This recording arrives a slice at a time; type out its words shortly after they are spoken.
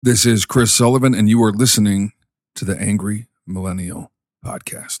This is Chris Sullivan, and you are listening to the Angry Millennial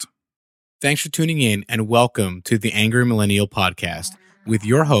Podcast. Thanks for tuning in, and welcome to the Angry Millennial Podcast with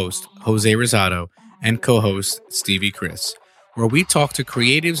your host, Jose Rosado, and co-host, Stevie Chris, where we talk to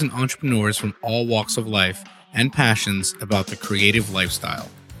creatives and entrepreneurs from all walks of life and passions about the creative lifestyle,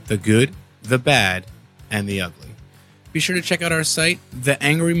 the good, the bad, and the ugly. Be sure to check out our site,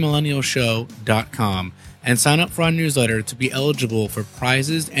 theangrymillennialshow.com, and sign up for our newsletter to be eligible for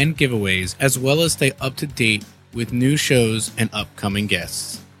prizes and giveaways, as well as stay up to date with new shows and upcoming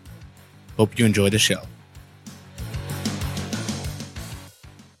guests. Hope you enjoy the show.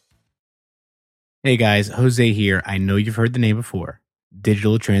 Hey guys, Jose here. I know you've heard the name before.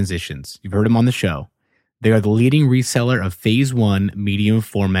 Digital Transitions. You've heard them on the show. They are the leading reseller of Phase 1 medium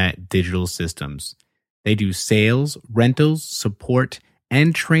format digital systems. They do sales, rentals, support,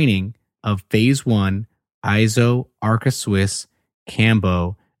 and training of Phase 1 ISO, Arca Swiss,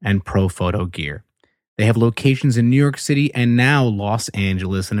 Cambo, and Profoto gear. They have locations in New York City and now Los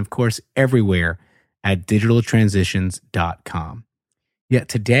Angeles, and of course everywhere at digitaltransitions.com. Yet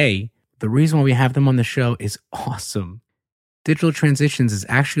today, the reason why we have them on the show is awesome. Digital Transitions is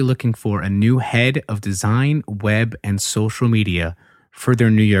actually looking for a new head of design, web, and social media for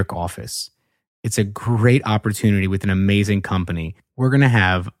their New York office. It's a great opportunity with an amazing company. We're going to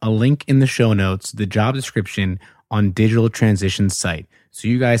have a link in the show notes, the job description on Digital Transitions site. So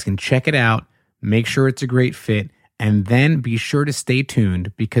you guys can check it out, make sure it's a great fit, and then be sure to stay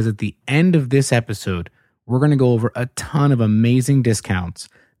tuned because at the end of this episode, we're going to go over a ton of amazing discounts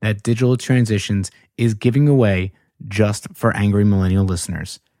that Digital Transitions is giving away just for Angry Millennial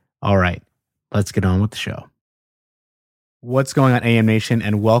listeners. All right, let's get on with the show. What's going on, AM Nation,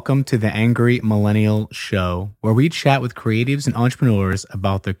 and welcome to the Angry Millennial Show, where we chat with creatives and entrepreneurs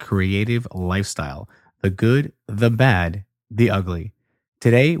about the creative lifestyle, the good, the bad, the ugly.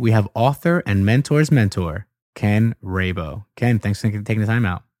 Today, we have author and mentor's mentor, Ken Rabow. Ken, thanks for taking the time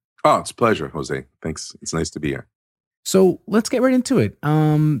out. Oh, it's a pleasure, Jose. Thanks. It's nice to be here. So let's get right into it.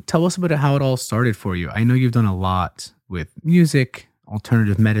 Tell us about how it all started for you. I know you've done a lot with music,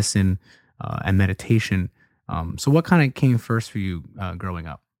 alternative medicine, and meditation. So what kind of came first for you growing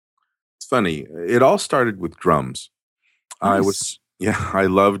up? It's funny. It all started with drums. Nice. I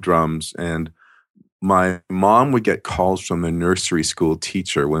love drums. And my mom would get calls from a nursery school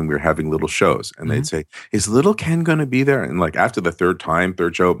teacher when we were having little shows. And they'd say, is little Ken going to be there? And like after the third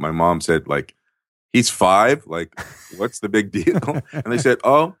show, my mom said, like, he's 5. Like, what's the big deal? And they said,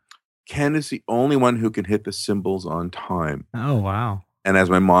 oh, Ken is the only one who can hit the cymbals on time. Oh, wow. And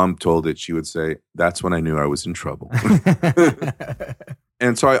as my mom told it, she would say, that's when I knew I was in trouble.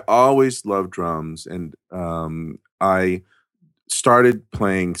 And so I always loved drums. And I started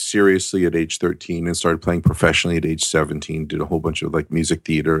playing seriously at age 13 and started playing professionally at age 17. Did a whole bunch of like music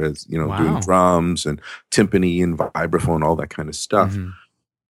theater as, Wow. doing drums and timpani and vibraphone, all that kind of stuff.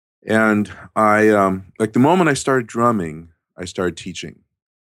 Mm-hmm. And I, the moment I started drumming, I started teaching.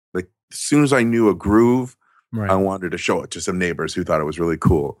 Like as soon as I knew a groove, Right. I wanted to show it to some neighbors who thought it was really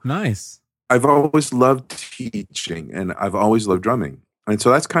cool. Nice. I've always loved teaching and I've always loved drumming. And so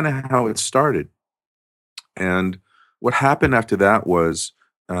that's kind of how it started. And what happened after that was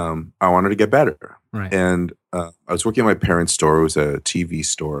I wanted to get better. Right. And I was working at my parents' store. It was a TV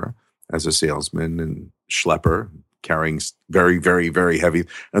store as a salesman and schlepper, carrying very, very, very heavy.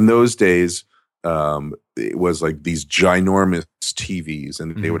 In those days, it was like these ginormous TVs,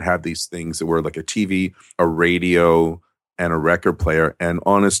 and they would have these things that were like a TV, a radio, and a record player. And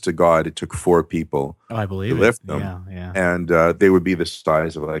honest to God, it took 4 people I believe to lift them. Yeah. And they would be the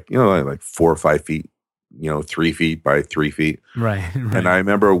size of like 4 or 5 feet, 3 feet by 3 feet. Right. And I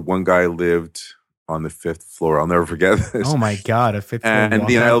remember one guy lived on the 5th floor. I'll never forget this. Oh my God, a 5th floor. And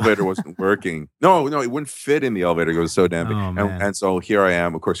the elevator wasn't working. No, it wouldn't fit in the elevator. It was so damn big. Oh, and so here I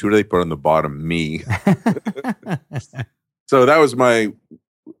am. Of course, who do they put on the bottom? Me. So that was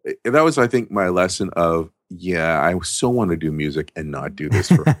I think my lesson of, I so want to do music and not do this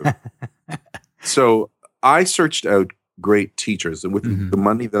forever. So I searched out great teachers, and with the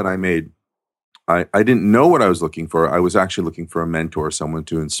money that I made, I didn't know what I was looking for. I was actually looking for a mentor, someone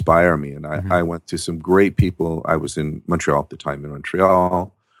to inspire me. And I went to some great people. I was in Montreal at the time, in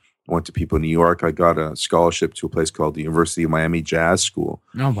Montreal. I went to people in New York. I got a scholarship to a place called the University of Miami Jazz School.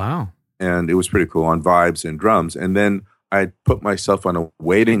 Oh, wow. And it was pretty cool on vibes and drums. And then I put myself on a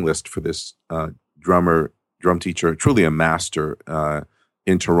waiting list for this drum teacher, truly a master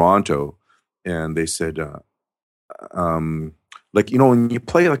in Toronto. And they said, when you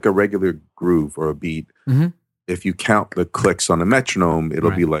play like a regular groove or a beat, if you count the clicks on a metronome,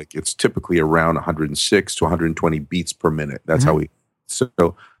 it'll be like, it's typically around 106 to 120 beats per minute. That's how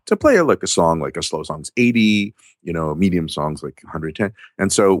so to play like a song, like a slow song's 80, medium songs like 110.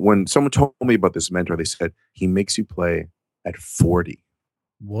 And so when someone told me about this mentor, they said he makes you play at 40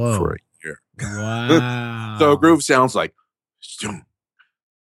 for a year. Wow. So a groove sounds like doom,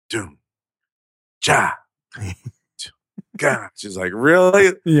 doom, ja, God. She's like,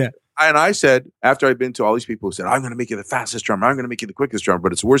 really? Yeah. And I said, after I'd been to all these people who said, I'm going to make you the fastest drummer, I'm going to make you the quickest drummer,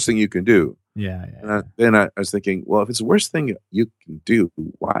 but it's the worst thing you can do. Yeah. And then I was thinking, well, if it's the worst thing you can do,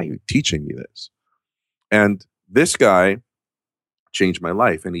 why are you teaching me this? And this guy changed my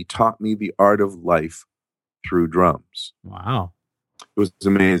life, and he taught me the art of life through drums. Wow. It was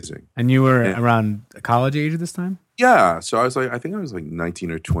amazing. And you were around college age at this time? Yeah. So I think I was like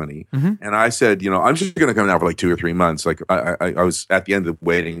 19 or 20. Mm-hmm. And I said, I'm just going to come down for like 2 or 3 months. Like I was at the end of the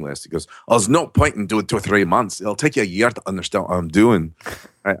waiting list. He goes, oh, there's no point in doing 2 or 3 months. It'll take you a year to understand what I'm doing.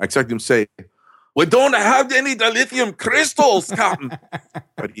 I expected him to say, we don't have any lithium crystals, Captain.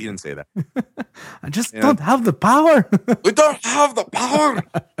 But he didn't say that. I just don't have the power. We don't have the power.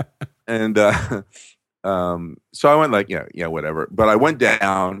 And so I went like, yeah, whatever. But I went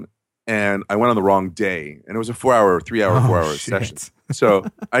down and I went on the wrong day. And it was a 3-hour session. So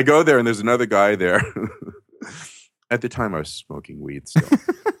I go there and there's another guy there. At the time I was smoking weed still.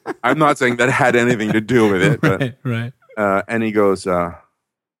 I'm not saying that had anything to do with it. But, right. And he goes,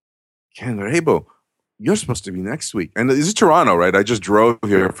 Ken Rabow, you're supposed to be next week. And this is Toronto, right? I just drove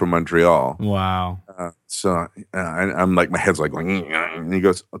here from Montreal. Wow. So I'm like, my head's like going, and he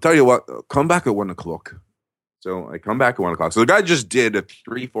goes, I'll tell you what, come back at 1 o'clock. So I come back at 1 o'clock. So the guy just did a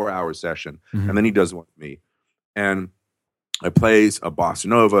 3-4 hour session, and then he does one with me. And I plays a bossa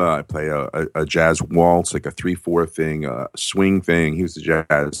nova, I play a jazz waltz, like a 3/4 thing, a swing thing. He was a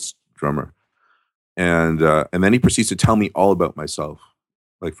jazz drummer. And then he proceeds to tell me all about myself,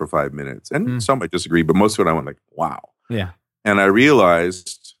 like for 5 minutes. And some might disagree, but most of it I went like, wow. Yeah. And I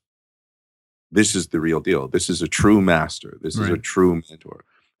realized this is the real deal. This is a true master. This is a true mentor.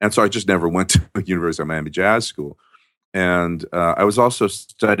 And so I just never went to University of Miami Jazz School. And I was also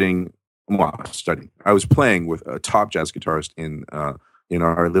studying. I was playing with a top jazz guitarist in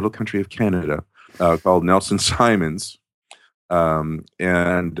our little country of Canada called Nelson Simons.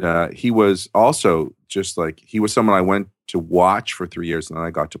 And he was also just like, he was someone I went to watch for 3 years and then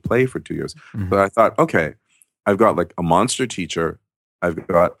I got to play for 2 years. But I thought, okay, I've got like a monster teacher. I've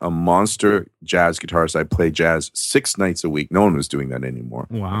got a monster jazz guitarist. I play jazz 6 nights a week. No one was doing that anymore.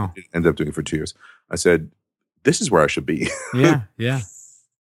 Wow. I ended up doing it for 2 years. I said, this is where I should be. Yeah.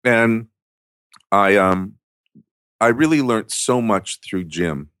 And I really learned so much through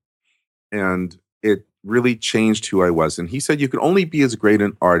Jim, and it really changed who I was. And he said, you can only be as great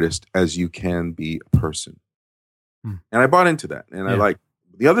an artist as you can be a person. And I bought into that. And I like,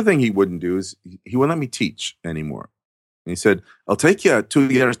 the other thing he wouldn't do is he wouldn't let me teach anymore. And he said, I'll take you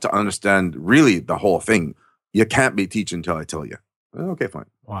 2 years to understand really the whole thing. You can't be teaching until I tell you. Okay, fine.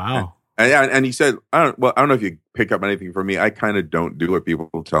 Wow. And he said, I don't know if you pick up anything from me. I kind of don't do what people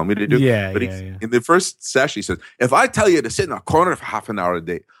tell me to do. But in the first session, he said, if I tell you to sit in a corner for half an hour a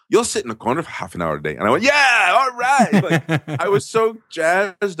day, you'll sit in a corner for half an hour a day. And I went, yeah, all right. Like, I was so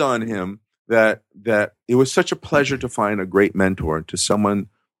jazzed on him that it was such a pleasure to find a great mentor, to someone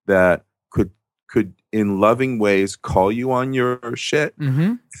that could in loving ways call you on your shit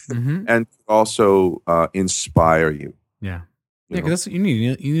and also inspire you. Yeah. Yeah, because that's what you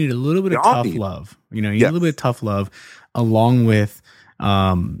need. You need a little bit of tough love. You need a little bit of tough love, along with,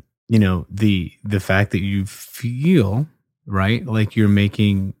 the fact that you feel right, like you're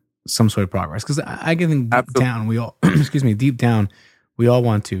making some sort of progress. Because I can think deep down, we all, deep down, we all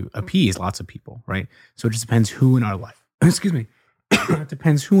want to appease lots of people, right? So it just depends who in our life. It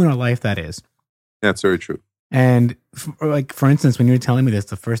depends who in our life that is. That's very true. And for instance, when you were telling me this,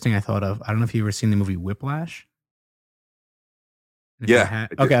 the first thing I thought of, I don't know if you've ever seen the movie Whiplash. Okay, I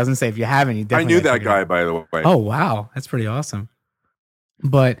was gonna say if you haven't, you definitely. I knew that guy, by the way. Oh wow, that's pretty awesome.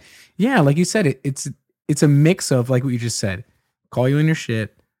 But yeah, like you said, it's a mix of like what you just said, call you in your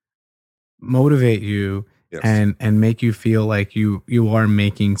shit, motivate you, and make you feel like you are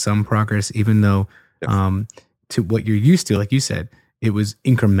making some progress, even though to what you're used to, like you said, it was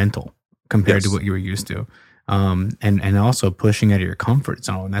incremental compared to what you were used to. And also pushing out of your comfort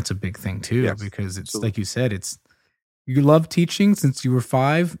zone. That's a big thing too, because it's like you said, you love teaching since you were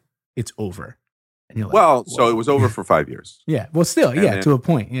 5. It's over. And you're like, so it was over for 5 years. Yeah. Well, still, to a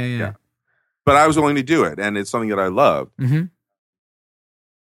point. Yeah. But I was willing to do it, and it's something that I love. Mm-hmm.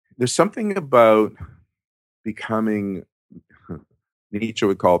 There's something about becoming. Nietzsche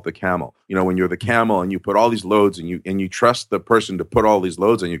would call it the camel. When you're the camel and you put all these loads, and you trust the person to put all these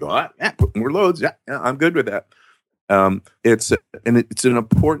loads, and you go, put more loads. Yeah, I'm good with that. It's an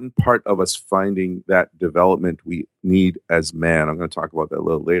important part of us finding that development we need as man. I'm going to talk about that a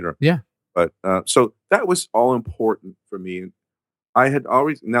little later. Yeah. But so that was all important for me. And I had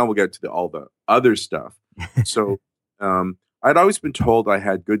always, now we'll get to all the other stuff. So I'd always been told I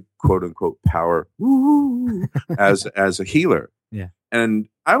had good quote unquote power as a healer. Yeah. And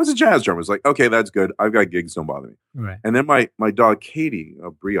I was a jazz drummer. I was like, okay, that's good. I've got gigs, don't bother me. Right. And then my dog Katie,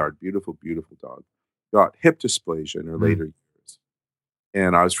 a Briard, beautiful, beautiful dog, got hip dysplasia in her later years.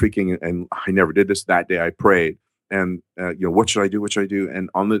 And I was freaking, and I never did this. That day I prayed. And, what should I do? What should I do? And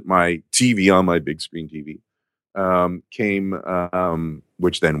on my TV, on my big screen TV, came,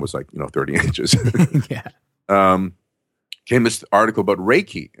 which then was like, 30 inches. Yeah. Came this article about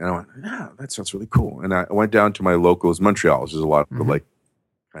Reiki. And I went, yeah, that sounds really cool. And I went down to my locals, Montreal. There's a lot of like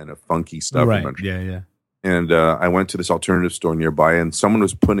kind of funky stuff in Montreal. Yeah. And I went to this alternative store nearby, and someone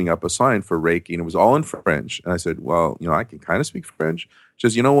was putting up a sign for Reiki, and it was all in French. And I said, well, I can kind of speak French. She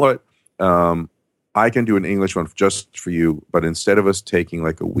says, you know what? I can do an English one just for you, but instead of us taking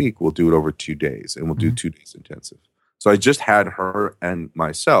like a week, we'll do it over 2 days, and we'll do 2 days intensive. So I just had her and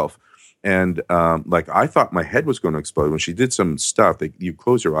myself. And I thought my head was going to explode when she did some stuff. You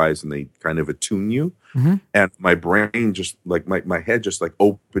close your eyes and they kind of attune you, and my brain just like my head just like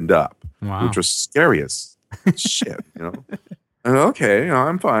opened up, which was scary as shit, And okay,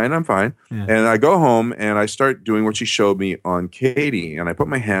 I'm fine. Yeah. And I go home and I start doing what she showed me on Katie, and I put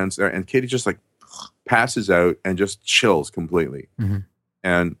my hands there, and Katie just like passes out and just chills completely.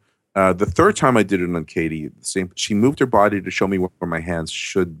 And the third time I did it on Katie, she moved her body to show me where my hands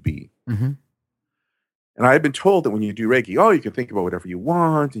should be. And I had been told that when you do Reiki, you can think about whatever you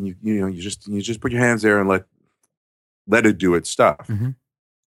want, and you just put your hands there and let it do its stuff.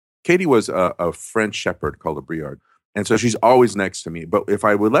 Katie was a French shepherd called a Briard, and so she's always next to me. But if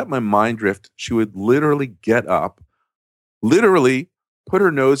I would let my mind drift, she would literally get up, put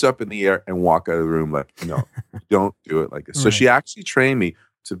her nose up in the air, and walk out of the room like, no, don't do it like this. Right. So she actually trained me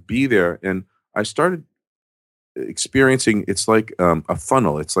to be there, and I started experiencing, it's like a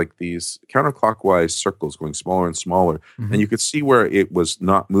funnel. It's like these counterclockwise circles going smaller and smaller, and you could see where it was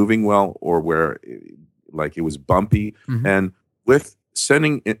not moving well, or where it was bumpy. And with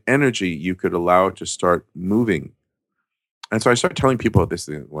sending energy, you could allow it to start moving. And so I started telling people this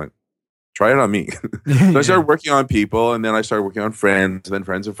thing. Went, try it on me. So I started working on people, and then I started working on friends, and then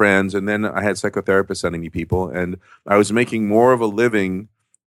friends of friends, and then I had psychotherapists sending me people, and I was making more of a living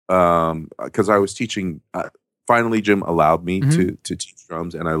because I was teaching. Finally, Jim allowed me to teach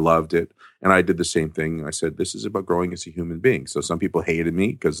drums, and I loved it. And I did the same thing. I said, this is about growing as a human being. So some people hated me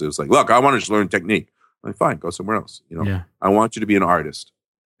because it was like, look, I want to just learn technique. I'm like, fine, go somewhere else. I want you to be an artist.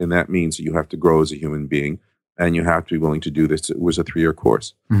 And that means you have to grow as a human being, and you have to be willing to do this. It was a 3-year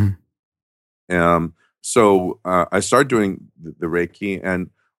course. So I started doing the Reiki.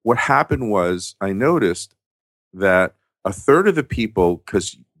 And what happened was I noticed that a third of the people,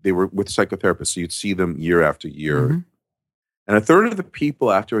 because they were with psychotherapists, so you'd see them year after year. And a third of the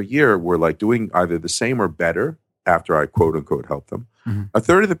people after a year were like doing either the same or better after I quote unquote helped them. A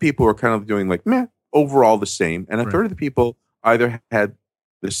third of the people were kind of doing like, meh, overall the same. And a third of the people either had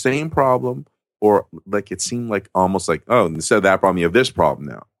the same problem, or like it seemed like almost like, oh, instead of that problem, you have this problem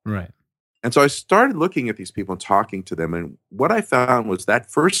now. Right. And so I started looking at these people and talking to them. And what I found was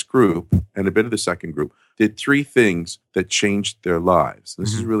that first group and a bit of the second group did 3 things that changed their lives.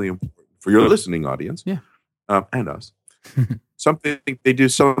 This is really important for your listening audience, and us. They do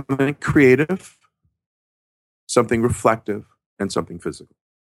something creative, something reflective, and something physical.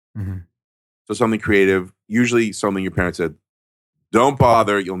 So something creative, usually something your parents said, don't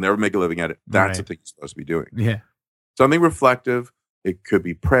bother, you'll never make a living at it. That's the thing you're supposed to be doing. Something reflective. It could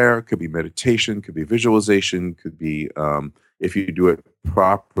be prayer, could be meditation, could be visualization, could be, if you do it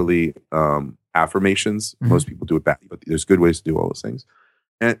properly, affirmations. Most people do it badly, but there's good ways to do all those things.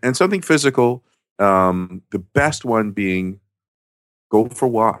 And something physical, the best one being go for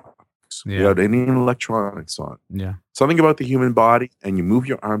walks without any electronics on. Something about the human body, and you move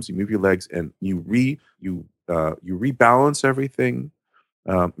your arms, you move your legs, and you rebalance everything.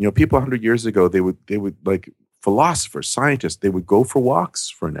 People 100 years ago, they would like philosophers, scientists, they would go for walks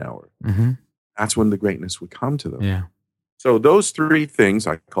for an hour. That's when the greatness would come to them. So those 3 things,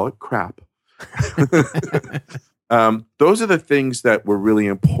 I call it crap. Those are the things that were really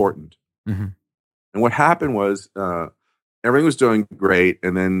important. And what happened was everything was doing great.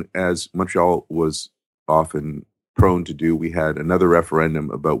 And then, as Montreal was often prone to do, we had another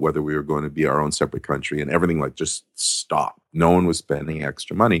referendum about whether we were going to be our own separate country, and everything like just stopped. No one was spending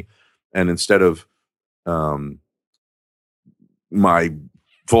extra money. And instead of my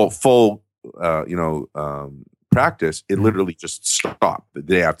full practice, it Mhm. literally just stopped the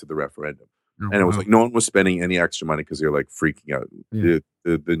day after the referendum. Oh, And it was wow. like no one was spending any extra money because they were like freaking out. Yeah.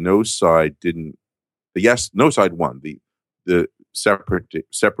 The no side didn't. The no side won. The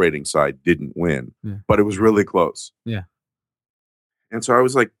separating side didn't win, Yeah. but it was really close. Yeah. And so I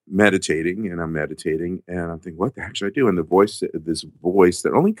was like meditating, and I'm thinking, what the heck should I do? And this voice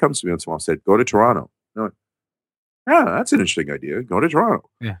that only comes to me once in a while said, "Go to Toronto." And I'm like, yeah, that's an interesting idea. Go to Toronto.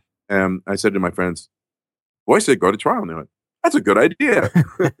 Yeah. And I said to my friends, voice said, "Go to Toronto." And they're like, that's a good idea.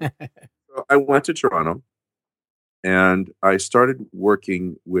 So I went to Toronto, and I started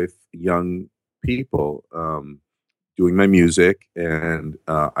working with young people, doing my music, and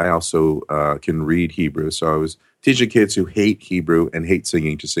I also can read Hebrew. So I was teaching kids who hate Hebrew and hate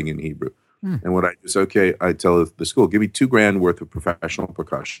singing to sing in Hebrew. And what I do is, okay, I tell the school, give me $2,000 worth of professional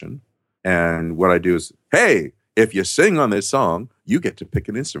percussion. And what I do is, hey, if you sing on this song, you get to pick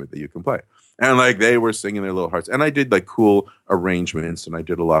an instrument that you can play. And like they were singing their little hearts. And I did like cool arrangements, and I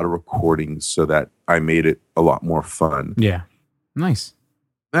did a lot of recordings so that I made it a lot more fun. Yeah. Nice.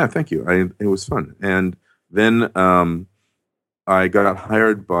 Yeah, thank you. It was fun. And then I got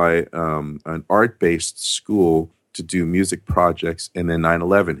hired by an art-based school to do music projects, and then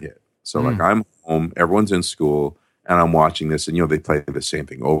 9/11 hit. So like I'm home, everyone's in school, and I'm watching this, and they play the same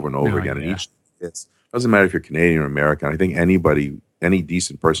thing over and over again. Yeah. And each doesn't matter if you're Canadian or American. I think any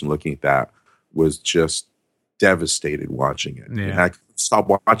decent person looking at that was just devastated watching it. Yeah. And I couldn't stop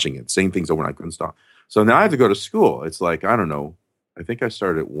watching it. Same things over, and I couldn't stop. So now I have to go to school. It's like, I don't know. I think I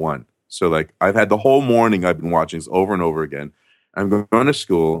started at 1. So like I've had the whole morning I've been watching this over and over again. I'm going to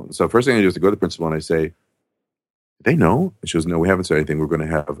school. So first thing I do is to go to the principal and I say, "Did they know?" And she goes, "No, we haven't said anything. We're going to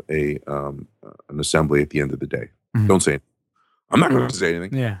have an assembly at the end of the day. Don't say anything." I'm not going to say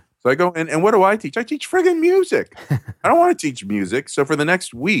anything. Yeah. So I go, and what do I teach? I teach friggin' music. I don't want to teach music. So for the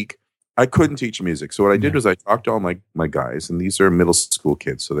next week, I couldn't teach music. So what I did was I talked to all my guys, and these are middle school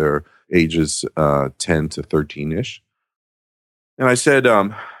kids. So they're ages 10 to 13-ish. And I said,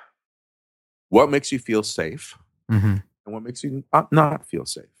 what makes you feel safe? And what makes you not feel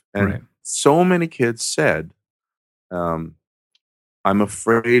safe? And so many kids said, I'm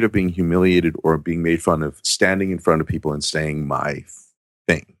afraid of being humiliated or being made fun of standing in front of people and saying my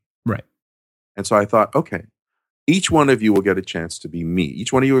thing. Right. And so I thought, okay, each one of you will get a chance to be me.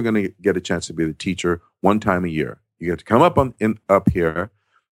 Each one of you are going to get a chance to be the teacher one time a year. You get to come up here,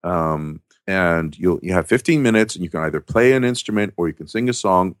 and you have 15 minutes, and you can either play an instrument, or you can sing a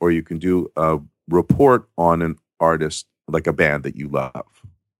song, or you can do a report on an artist, like a band that you love.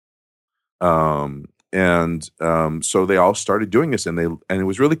 So they all started doing this, and it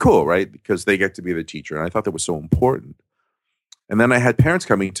was really cool, right? Because they get to be the teacher, and I thought that was so important. And then I had parents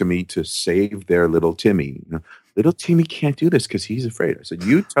coming to me to save their little Timmy. Little Timmy can't do this because he's afraid. I said,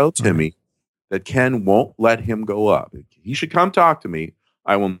 you tell Timmy that Ken won't let him go up. He should come talk to me.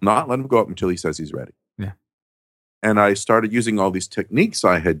 I will not let him go up until he says he's ready. Yeah. And I started using all these techniques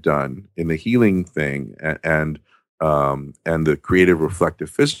I had done in the healing thing and the creative, reflective,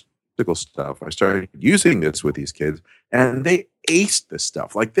 physical stuff. I started using this with these kids, and they aced this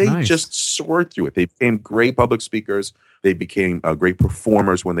stuff. Like they just soared through it. They became great public speakers. They became great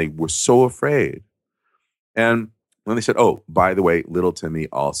performers when they were so afraid. And when they said, "Oh, by the way, little Timmy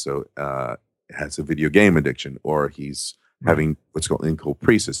also has a video game addiction, or he's having what's called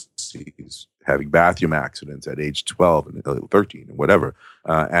encopresis. He's having bathroom accidents at age 12 and 13 and whatever.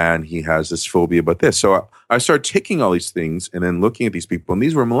 And he has this phobia about this." So I started taking all these things and then looking at these people, and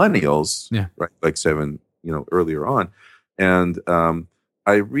these were millennials, right? Like 7, earlier on. And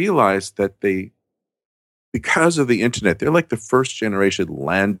I realized that because of the internet, they're like the first generation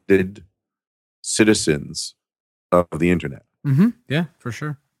landed citizens of the internet. Yeah, for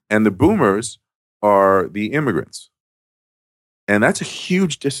sure. And the boomers are the immigrants. And that's a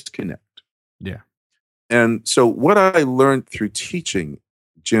huge disconnect. Yeah. And so what I learned through teaching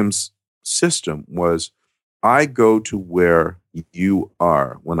Jim's system was I go to where you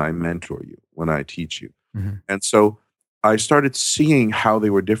are when I mentor you, when I teach you. And so I started seeing how they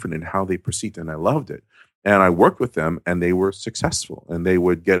were different and how they perceived, and I loved it. And I worked with them, and they were successful, and they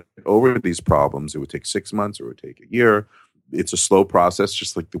would get over these problems. It would take 6 months, or it would take a year. It's a slow process,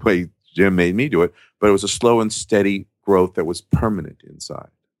 just like the way Jim made me do it, but it was a slow and steady growth that was permanent inside.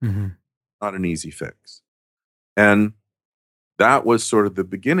 Not an easy fix. And that was sort of the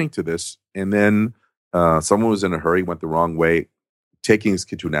beginning to this. And then someone was in a hurry, went the wrong way, taking his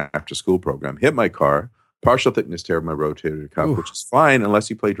kid to an after-school program, hit my car, partial thickness tear of my rotator cuff, which is fine unless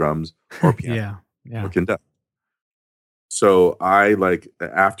you play drums or piano or conduct. So I,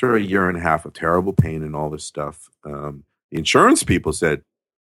 after a year and a half of terrible pain and all this stuff, the insurance people said,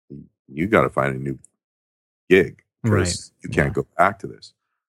 you got to find a new gig Right. because you can't go back to this.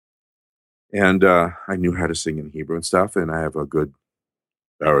 And I knew how to sing in Hebrew and stuff, and I have a good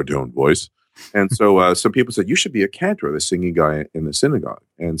baritone voice. And so some people said, you should be a cantor, the singing guy in the synagogue.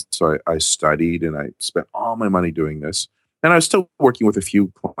 And so I studied and I spent all my money doing this. And I was still working with a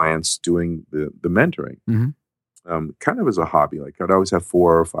few clients doing the mentoring, kind of as a hobby. Like I'd always have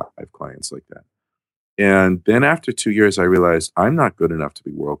 4 or 5 clients like that. And then after 2 years, I realized I'm not good enough to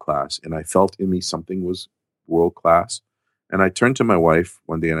be world class. And I felt in me something was world class. And I turned to my wife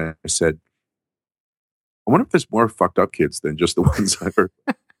one day and I said, I wonder if there's more fucked up kids than just the ones I heard.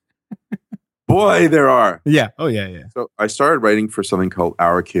 Boy, there are. Yeah. Oh, yeah. So I started writing for something called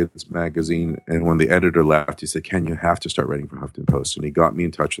Our Kids magazine. And when the editor left, he said, Ken, you have to start writing for Huffington Post. And he got me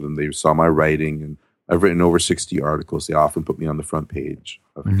in touch with them. They saw my writing, and I've written over 60 articles. They often put me on the front page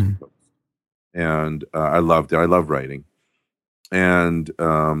of Huffington Post. And I loved it. I love writing. And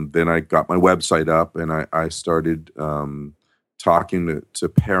then I got my website up, and I started talking to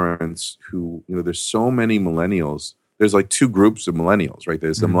parents who, there's so many millennials. There's like 2 groups of millennials, right?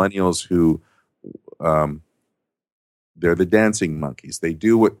 There's the millennials who, they're the dancing monkeys. They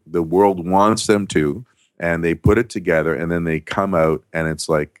do what the world wants them to, and they put it together, and then they come out, and it's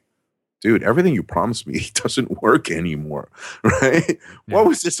like, dude, everything you promised me doesn't work anymore, right? Yeah. What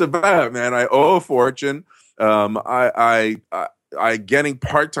was this about, man? I owe a fortune. I getting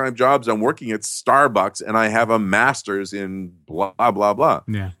part-time jobs. I'm working at Starbucks, and I have a master's in blah, blah, blah.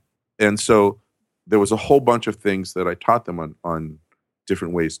 Yeah. And so there was a whole bunch of things that I taught them on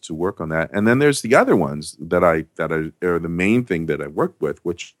different ways to work on that. And then there's the other ones that are the main thing that I work with,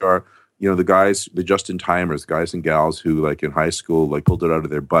 which are, the guys, the just-in-timers, guys and gals who, like in high school, like pulled it out of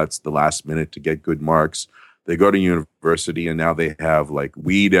their butts the last minute to get good marks. They go to university, and now they have like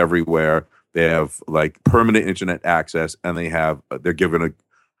weed everywhere. They have like permanent internet access, and they're given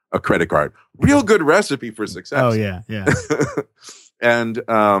a credit card. Real good recipe for success. Oh yeah. And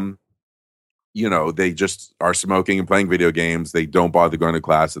they just are smoking and playing video games. They don't bother going to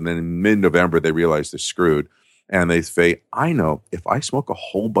class, and then in mid-November they realize they're screwed, and they say, "I know if I smoke a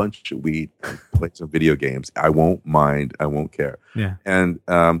whole bunch of weed and play some video games, I won't mind. I won't care." Yeah. And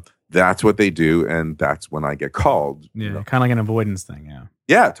that's what they do, and that's when I get called. Yeah, kind of like an avoidance thing. Yeah.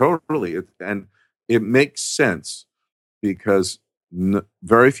 Yeah, totally. And it makes sense because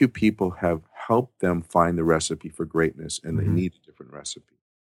very few people have helped them find the recipe for greatness, and they need a different recipe.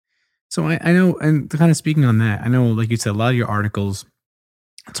 So I know, and kind of speaking on that, I know, like you said, a lot of your articles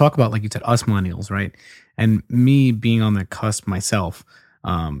talk about, like you said, us millennials, right? And me being on the cusp myself,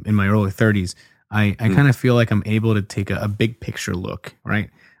 in my early 30s, I kind of feel like I'm able to take a big picture look, right,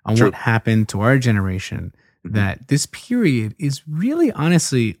 on what happened to our generation. That this period is really,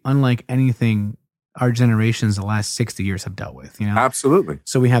 honestly, unlike anything our generations the last 60 years have dealt with. Absolutely.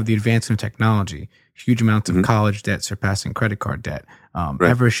 So we have the advancement of technology, huge amounts of college debt surpassing credit card debt,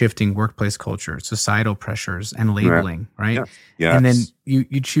 ever shifting workplace culture, societal pressures, and labeling, right? Yes. And then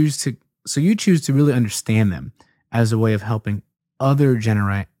you choose to really understand them as a way of helping other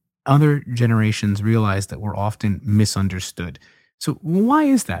generations realize that we're often misunderstood. So why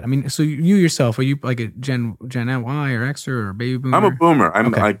is that? I mean, so you yourself, are you like a Gen Y or X or baby boomer? I'm a boomer.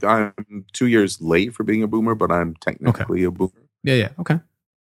 I'm 2 years late for being a boomer, but I'm technically a boomer. Yeah. Okay.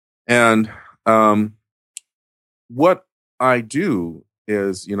 And what I do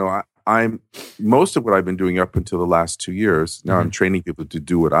is, I'm most of what I've been doing up until the last 2 years. Now I'm training people to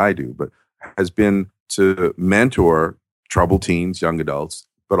do what I do, but has been to mentor troubled teens, young adults,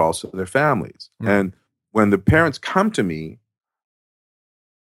 but also their families. And when the parents come to me,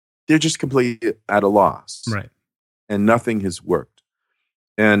 they're just completely at a loss. Right. And nothing has worked.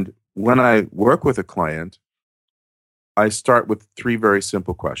 And when I work with a client, I start with 3 very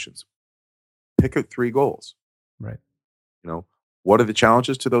simple questions. Pick out 3 goals. Right. What are the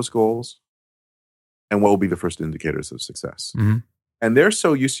challenges to those goals? And what will be the first indicators of success? And they're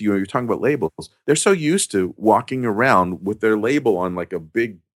so used to, you're talking about labels, they're so used to walking around with their label on like a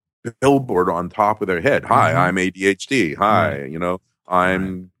big billboard on top of their head. Hi, I'm ADHD. Hi,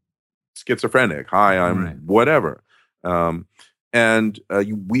 I'm schizophrenic. Hi, I'm whatever.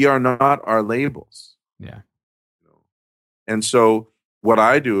 We are not our labels. Yeah. And so what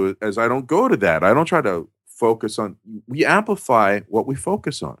I do is I don't go to that. I don't try to focus on, we amplify what we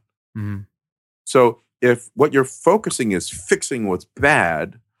focus on. So if what you're focusing is fixing what's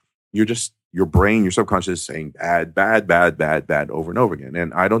bad, your brain, your subconscious is saying bad, bad, bad, bad, bad over and over again.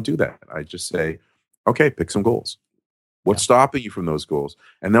 And I don't do that. I just say, okay, pick some goals. What's stopping you from those goals?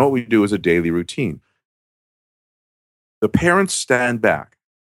 And then what we do is a daily routine. The parents stand back.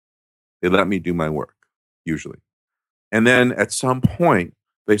 They let me do my work, usually. And then at some point,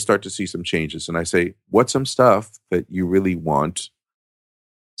 they start to see some changes. And I say, what's some stuff that you really want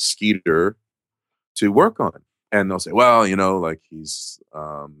Skeeter to work on? And they'll say, well, like he's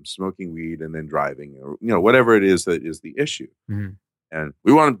smoking weed and then driving, or, whatever it is that is the issue. Mm-hmm. And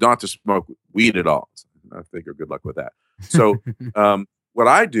we want him not to smoke weed at all. So I figure good luck with that. So what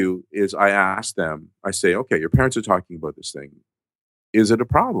I do is I ask them, I say, okay, your parents are talking about this thing. Is it a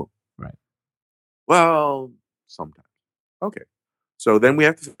problem? Right. Well, sometimes. Okay. So then we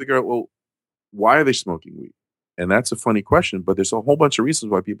have to figure out, well, why are they smoking weed? And that's a funny question, but there's a whole bunch of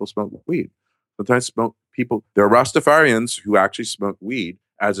reasons why people smoke weed. Sometimes there are Rastafarians who actually smoke weed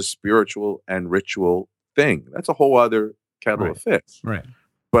as a spiritual and ritual thing. That's a whole other kettle of fish. Right.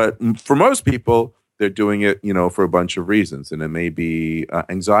 But for most people, they're doing it, for a bunch of reasons. And it may be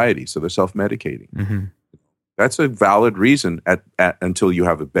anxiety. So they're self-medicating. Mm-hmm. That's a valid reason until you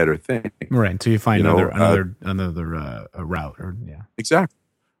have a better thing. Right. Until you find another route. Exactly.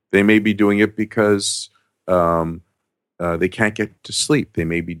 They may be doing it because they can't get to sleep. They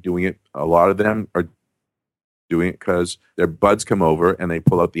may be doing it. A lot of them are doing it because their buds come over and they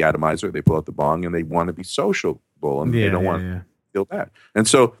pull out the atomizer, they pull out the bong, and they want to be sociable, and they don't want to feel bad. And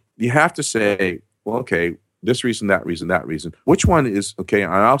so you have to say, well, okay, this reason, that reason, that reason. Which one is okay?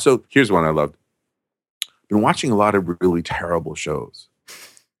 And also, here's one I loved. Been watching a lot of really terrible shows,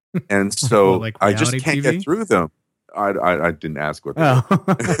 and so like I just can't TV? get through them. I didn't ask what they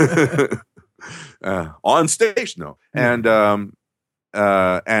were. On stage, no. And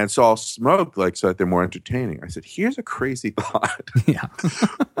so I'll smoke so that they're more entertaining. I said, here's a crazy thought. Yeah.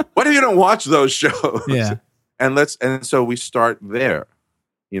 What if you don't watch those shows? Yeah. And so we start there,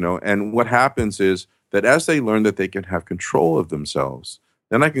 and what happens is that as they learn that they can have control of themselves,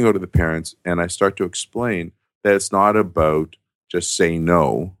 then I can go to the parents and I start to explain that it's not about just saying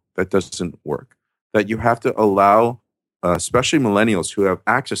no. That doesn't work. That you have to allow, especially millennials who have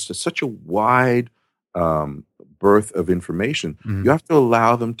access to such a wide birth of information, mm-hmm. you have to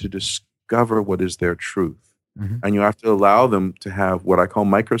allow them to discover what is their truth. Mm-hmm. And you have to allow them to have what I call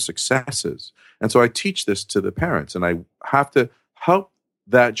micro successes. And so I teach this to the parents, and I have to help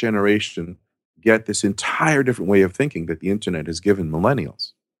that generation get this entire different way of thinking that the internet has given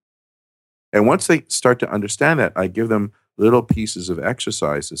millennials. And once they start to understand that, I give them little pieces of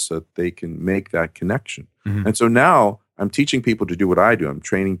exercises so that they can make that connection. Mm-hmm. And so now I'm teaching people to do what I do. I'm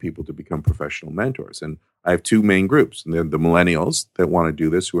training people to become professional mentors. And I have two main groups. And they're the millennials that want to do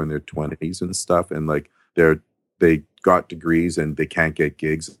this, who are in their 20s and stuff. And they got degrees and they can't get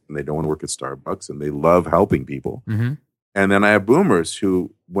gigs and they don't want to work at Starbucks and they love helping people. Mm-hmm. And then I have boomers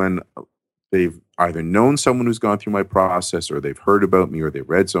who, when they've either known someone who's gone through my process, or they've heard about me, or they've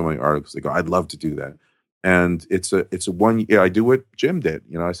read some of my articles, they go, I'd love to do that. And it's a one year. I do what Jim did.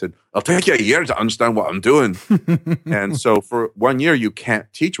 I said, I'll take you a year to understand what I'm doing. And so for 1 year, you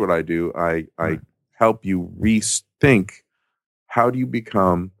can't teach what I do. I help you rethink, how do you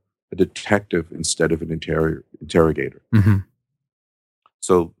become a detective instead of an interrogator? Mm-hmm.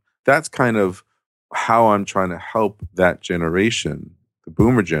 So that's kind of how I'm trying to help that generation, the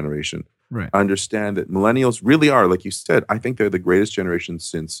boomer generation, understand that millennials really are, like you said, I think they're the greatest generation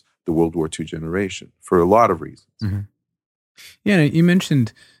since the World War II generation for a lot of reasons. Mm-hmm. Yeah, you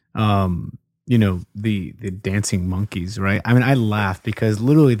mentioned, the dancing monkeys, right? I mean, I laugh because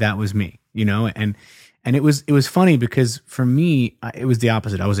literally that was me, and it was funny because for me, it was the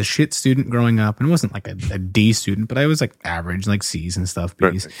opposite. I was a shit student growing up, and it wasn't like a D student, but I was like average, like C's and stuff,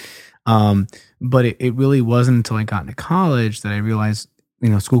 B's. Right. But it really wasn't until I got into college that I realized,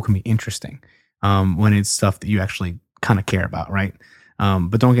 school can be interesting when it's stuff that you actually kind of care about, right?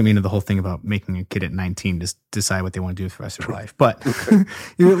 But don't get me into the whole thing about making a kid at 19 to decide what they want to do for the rest of their life. But at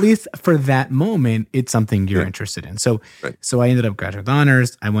least for that moment, it's something you're interested in. So I ended up graduate with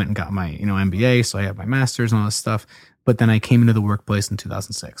honors. I went and got my MBA, so I have my master's and all this stuff. But then I came into the workplace in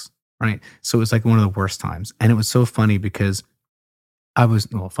 2006, right? So it was like one of the worst times. And it was so funny because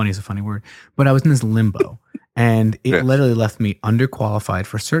funny is a funny word, but I was in this limbo. And it literally left me underqualified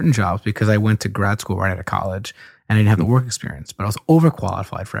for certain jobs because I went to grad school right out of college and I didn't have the work experience, but I was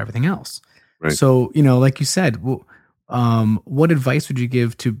overqualified for everything else. Right. So, like you said, what advice would you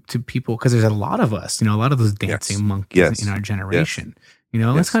give to people? Because there's a lot of us, a lot of those dancing monkeys in our generation.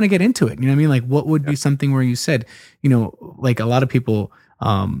 Let's kind of get into it. You know what I mean? Like, what would be something where you said, like a lot of people,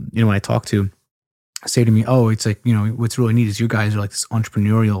 when I talk to, say to me, oh, it's like, what's really neat is you guys are like this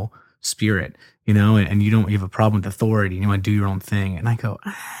entrepreneurial spirit, and you have a problem with authority and you want to do your own thing. And I go,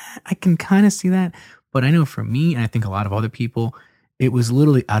 I can kind of see that. But I know for me, and I think a lot of other people, it was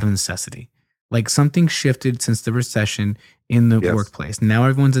literally out of necessity. Like something shifted since the recession in the workplace. Now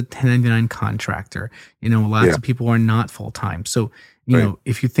everyone's a 1099 contractor. Lots of people are not full time. So,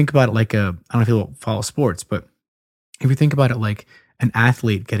 if you think about it like I don't know if you'll follow sports, but if you think about it like an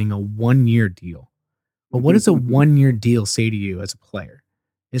athlete getting a 1-year deal, well, what does a 1-year deal say to you as a player?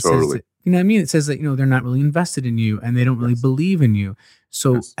 It says that, you know what I mean? It says that, they're not really invested in you and they don't really believe in you.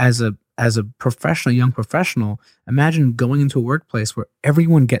 So as a professional, young professional, imagine going into a workplace where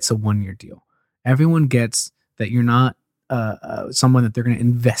everyone gets a 1-year deal. Everyone gets that you're not someone that they're going to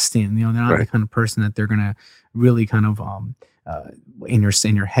invest in. They're not the kind of person that they're going to really kind of in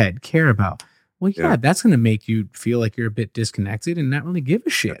your head care about. Well, that's going to make you feel like you're a bit disconnected and not really give a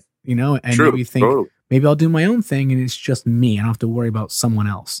shit, and maybe think maybe I'll do my own thing and it's just me. I don't have to worry about someone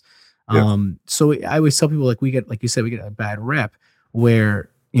else. So I always tell people like we get a bad rep where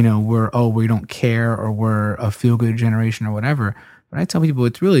we don't care or we're a feel good generation or whatever. But I tell people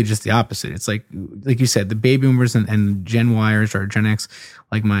it's really just the opposite. It's like you said, the baby boomers and Gen Yers or Gen X,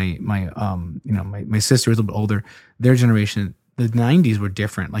 like my sister is a little bit older, their generation, the 90s were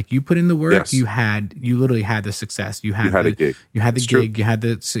different. Like you put in the work, you literally had the success. You had a gig. You had the gig. You had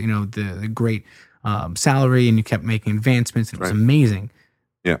the great salary, and you kept making advancements. And it was amazing.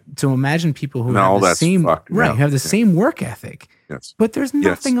 Yeah. So imagine people who have the same have the same work ethic. Yes. But there's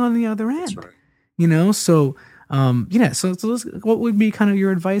nothing on the other end. That's right. So. So what would be kind of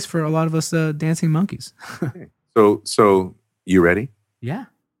your advice for a lot of us dancing monkeys? So you ready? Yeah.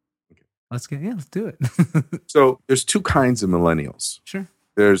 Okay. Let's do it. So there's two kinds of millennials. Sure.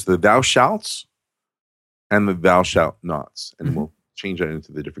 There's the thou shalts and the thou shalt nots. And we'll change that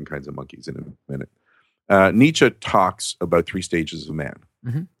into the different kinds of monkeys in a minute. Nietzsche talks about 3 stages of man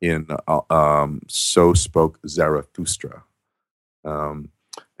in So Spoke Zarathustra.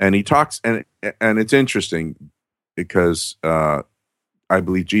 And he talks, and it's interesting because I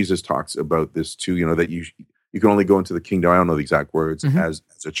believe Jesus talks about this too, that you can only go into the kingdom, I don't know the exact words, as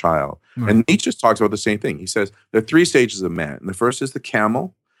a child. Right. And Nietzsche talks about the same thing. He says there are 3 stages of man. And the first is the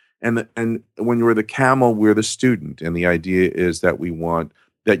camel. And when you're the camel, we're the student. And the idea is that you want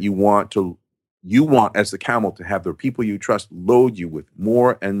as the camel to have the people you trust load you with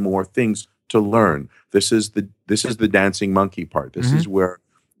more and more things to learn. This is the dancing monkey part. This is where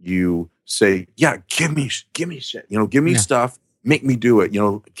you say, yeah, give me shit, give me stuff, make me do it,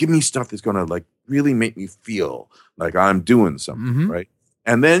 give me stuff that's going to like really make me feel like I'm doing something, right?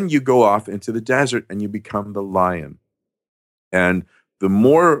 And then you go off into the desert and you become the lion. And the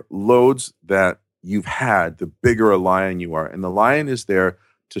more loads that you've had, the bigger a lion you are. And the lion is there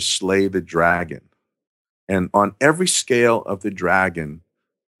to slay the dragon. And on every scale of the dragon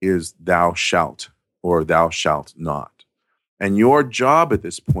is thou shalt or thou shalt not. And your job at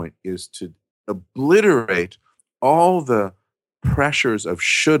this point is to obliterate all the pressures of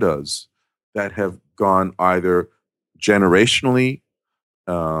shouldas that have gone either generationally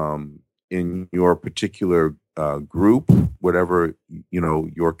in your particular group, whatever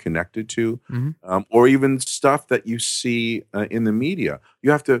you're connected to, or even stuff that you see in the media.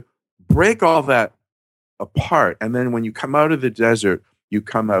 You have to break all that apart, and then when you come out of the desert, you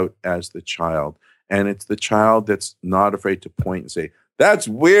come out as the child. And it's the child that's not afraid to point and say, that's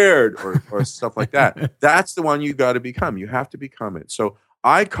weird, or stuff like that. That's the one you got to become. You have to become it. So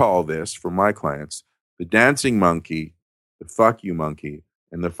I call this, for my clients, the dancing monkey, the fuck you monkey,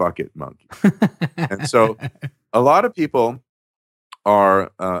 and the fuck it monkey. And so a lot of people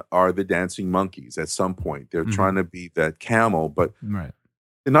are the dancing monkeys at some point. They're trying to be that camel, but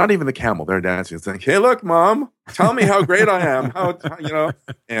they're not even the camel. They're dancing. It's like, hey, look, mom, tell me how great I am.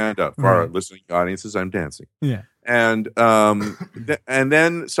 And for our listening audiences, I'm dancing. Yeah. And and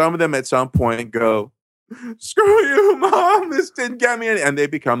then some of them at some point go, screw you, mom, this didn't get me any. And they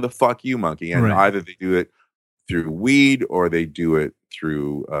become the fuck you monkey. And either they do it through weed, or they do it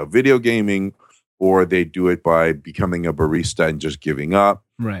through video gaming, or they do it by becoming a barista and just giving up,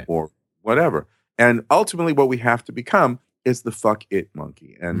 or whatever. And ultimately what we have to become is the fuck it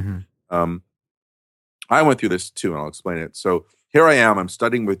monkey. And I went through this too, and I'll explain it. So here I am, I'm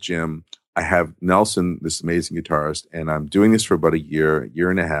studying with Jim. I have Nelson, this amazing guitarist, and I'm doing this for about a year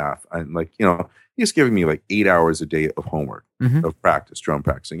and a half. I'm like, he's giving me like 8 hours a day of homework, of practice, drum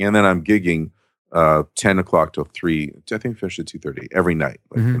practicing. And then I'm gigging 10 o'clock till 3, I think I finished at 2:30 every night.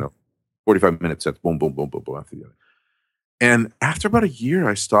 Like, 45 minute sets, boom, boom, boom, boom, boom, after the other. And after about a year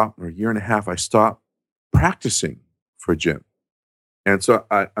and a half, I stopped practicing for Jim. And so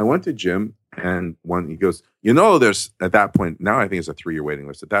I went to Jim, and he goes, there's at that point, now I think it's a 3-year waiting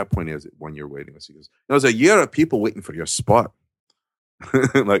list. At that point, it's a 1-year waiting list. He goes, there's a year of people waiting for your spot.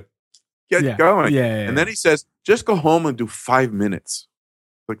 Like, get going. Yeah. And then he says, just go home and do 5 minutes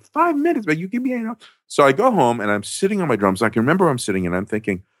like 5 minutes, but you give me, So I go home and I'm sitting on my drums. I can remember I'm sitting and I'm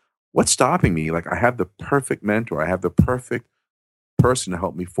thinking, what's stopping me? Like I have the perfect mentor. I have the perfect person to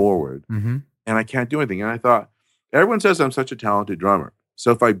help me forward. Mm-hmm. And I can't do anything. And I thought, everyone says I'm such a talented drummer.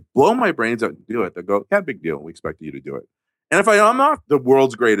 So if I blow my brains out and do it, they'll go, yeah, big deal. We expect you to do it. And if I'm not the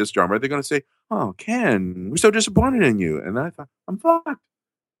world's greatest drummer, they're going to say, oh, Ken, we're so disappointed in you. And I thought, I'm fucked.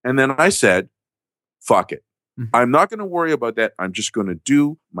 And then I said, fuck it. Mm-hmm. I'm not going to worry about that. I'm just going to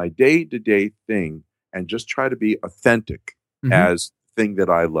do my day-to-day thing and just try to be authentic as the thing that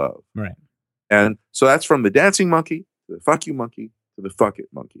I love. Right. And so that's from the dancing monkey to the fuck you monkey to the fuck it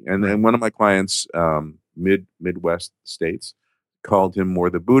monkey. And then one of my clients, Midwest states, called him more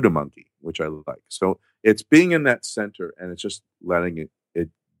the Buddha monkey, which I like. So it's being in that center and it's just letting it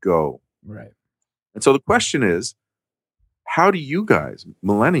go. Right. And so the question is, how do you guys,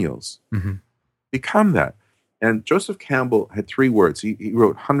 millennials, become that? And Joseph Campbell had 3 words. He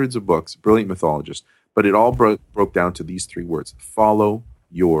wrote hundreds of books, brilliant mythologist, but it all broke down to these 3 words: follow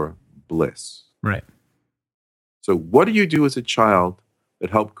your bliss. Right. So what do you do as a child that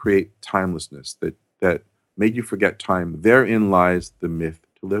helped create timelessness, that made you forget time? Therein lies the myth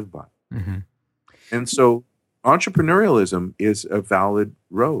to live by. Mm-hmm. And so entrepreneurialism is a valid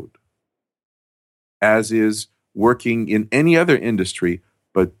road, as is working in any other industry,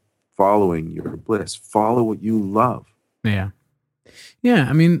 but following your bliss. Follow what you love. Yeah. Yeah.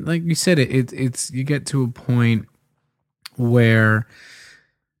 I mean, like you said, it's you get to a point where,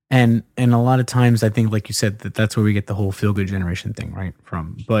 and a lot of times I think, like you said, that's where we get the whole feel good generation thing, right?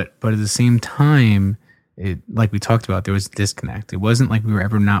 But at the same time, it, like we talked about, there was a disconnect. It wasn't like we were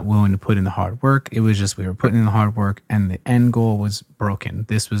ever not willing to put in the hard work. It was just we were putting in the hard work and the end goal was broken.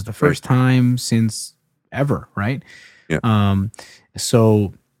 This was the first time since ever, right? Yeah.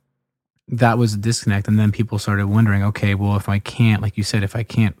 So that was a disconnect. And then people started wondering, okay, well, if I can't, like you said, if I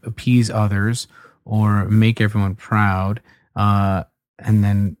can't appease others or make everyone proud, and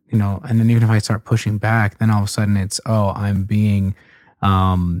then even if I start pushing back, then all of a sudden it's, I'm being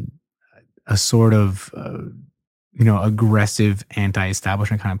a sort of aggressive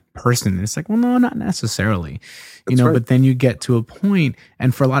anti-establishment kind of person. And it's like, well, no, not necessarily. That's right. But then you get to a point,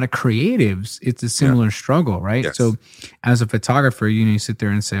 and for a lot of creatives, it's a similar struggle, right? Yes. So as a photographer, you sit there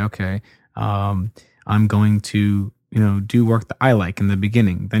and say, okay, I'm going to, do work that I like in the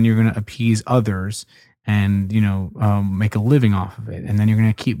beginning. Then you're going to appease others and, make a living off of it. And then you're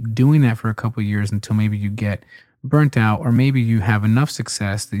going to keep doing that for a couple of years until maybe you get burnt out, or maybe you have enough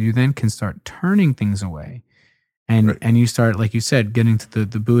success that you then can start turning things away. And you start, like you said, getting to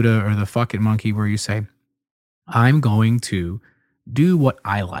the Buddha or the fuck it monkey, where you say, I'm going to do what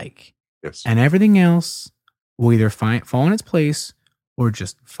I like. Yes. And everything else will either fall in its place or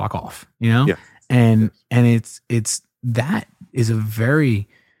just fuck off, Yeah. And it's that is a very,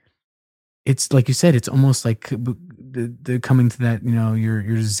 it's like you said, it's almost like the coming to that,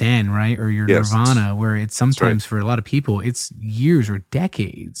 your Zen, right? Or your Nirvana, where it's sometimes for a lot of people, it's years or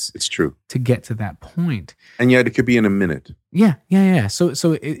decades. It's true. To get to that point. And yet it could be in a minute. Yeah. So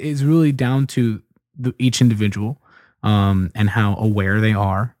it's really down to each individual, and how aware they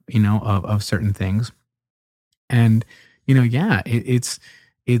are, of certain things. And,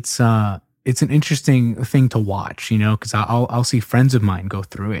 it's an interesting thing to watch, because I'll see friends of mine go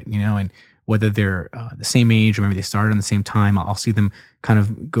through it, and whether they're the same age or maybe they started on the same time, I'll see them kind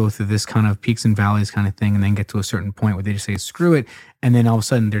of go through this kind of peaks and valleys kind of thing, and then get to a certain point where they just say, screw it. And then all of a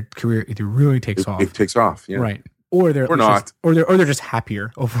sudden their career either really takes off. It takes off. Yeah. Right. Or they're not. just, or they're just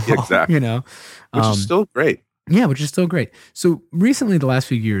happier overall. Exactly. Which is still great. Yeah, which is still great. So recently, the last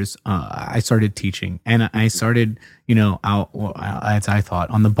few years, I started teaching, and I started, as I thought,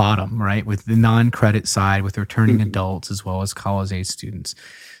 on the bottom, right, with the non-credit side, with returning adults as well as college age students.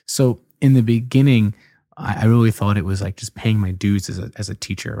 So in the beginning, I really thought it was like just paying my dues as a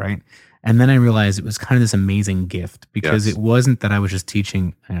teacher, right? And then I realized it was kind of this amazing gift, because it wasn't that I was just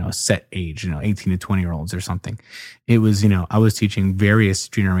teaching, a set age, 18 to 20 year olds or something. It was, I was teaching various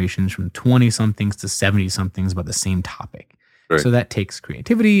generations from 20 somethings to 70 somethings about the same topic. Right. So that takes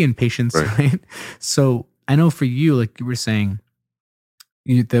creativity and patience, right? So I know for you, like you were saying,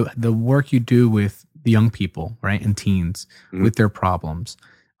 the work you do with the young people, right, and teens with their problems.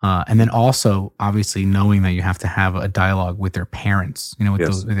 And then also, obviously, knowing that you have to have a dialogue with their parents,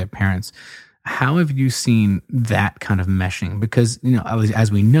 with their parents. How have you seen that kind of meshing? Because,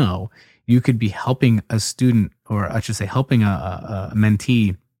 as we know, you could be helping a student, or I should say, helping a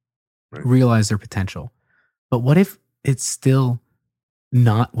mentee realize their potential. But what if it's still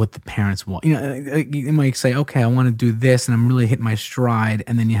not what the parents want? You might say, okay, I want to do this and I'm really hitting my stride.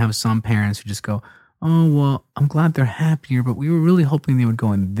 And then you have some parents who just go, oh, well, I'm glad they're happier, but we were really hoping they would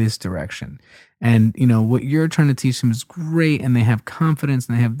go in this direction. And, you know, what you're trying to teach them is great, and they have confidence,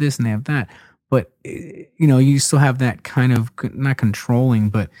 and they have this, and they have that. But, you know, you still have that kind of, not controlling,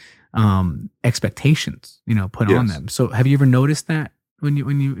 but expectations, you know, put on Yes. them. So have you ever noticed that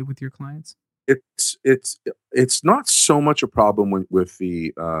with your clients? It's not so much a problem with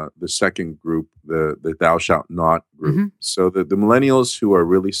the second group, the thou shalt not group. Hmm. So the millennials who are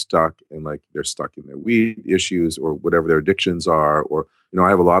really stuck and like they're stuck in their weed issues or whatever their addictions are, or I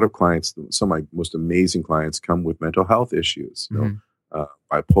have a lot of clients. Some of my most amazing clients come with mental health issues, Hmm.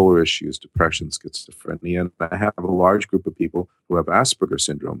 bipolar issues, depression, schizophrenia, and I have a large group of people who have Asperger's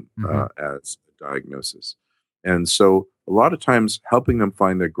syndrome Hmm. as a diagnosis, and so a lot of times helping them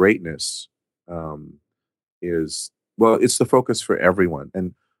find their greatness um, is well, it's the focus for everyone.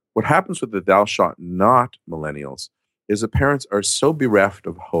 And what happens with the thou shalt not millennials is the parents are so bereft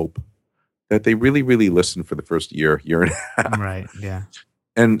of hope that they really, really listen for the first year and a half. Right. Yeah.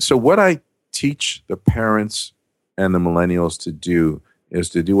 And so, what I teach the parents and the millennials to do is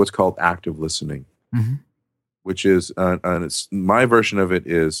to do what's called active listening, Hmm. which is, and it's my version of it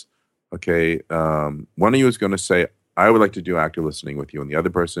is, okay, one of you is going to say, I would like to do active listening with you. And the other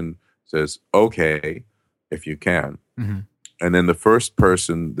person says, okay, if you can. Hmm. And then the first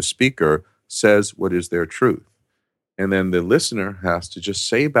person, the speaker, says what is their truth. And then the listener has to just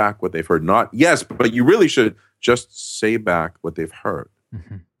say back what they've heard. Not, yes, but you really should just say back what they've heard.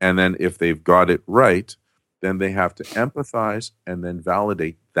 Hmm. And then if they've got it right, then they have to empathize and then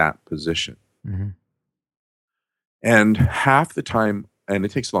validate that position. Hmm. And half the time, and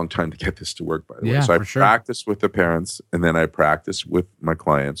it takes a long time to get this to work, by the way. Yeah, So I for sure. practice with the parents and then I practice with my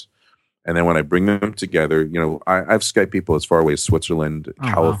clients. And then when I bring them together, I've Skyped people as far away as Switzerland, Oh,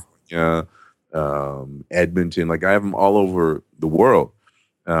 wow. California, Edmonton. Like I have them all over the world.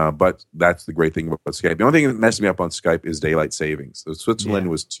 But that's the great thing about Skype. The only thing that messed me up on Skype is daylight savings. So Switzerland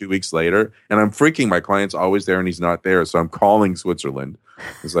was 2 weeks later, and I'm freaking. My client's always there, and he's not there. So I'm calling Switzerland.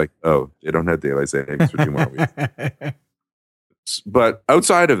 It's like, oh, they don't have daylight savings for 2 more weeks. But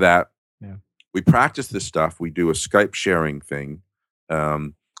outside of that, Yeah. we practice this stuff. We do a Skype sharing thing,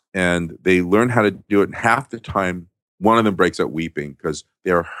 and they learn how to do it. And half the time, one of them breaks out weeping because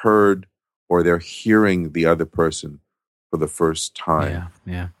they're heard or they're hearing the other person for the first time.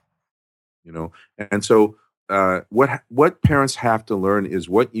 Yeah. And so what parents have to learn is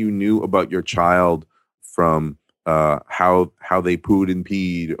what you knew about your child from how they pooed and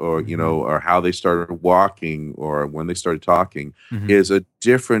peed, or or how they started walking, or when they started talking, Mhm. is a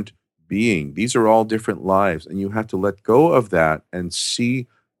different being. These are all different lives, and you have to let go of that and see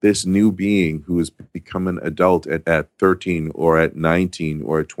this new being who has become an adult at 13 or at 19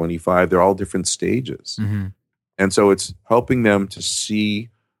 or at 25. They're all different stages. Mhm. And so it's helping them to see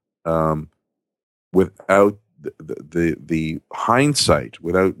without the hindsight,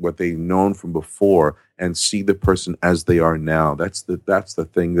 without what they've known from before, and see the person as they are now. That's the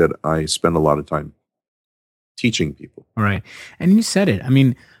thing that I spend a lot of time teaching people. Right. And you said it. I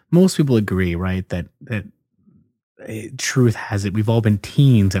mean, most people agree, right? That truth has it. We've all been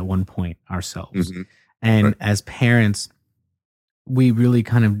teens at one point ourselves. Mhm. And Right. as parents, we really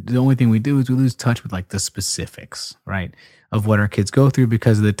kind of, the only thing we do is we lose touch with like the specifics, right? Of what our kids go through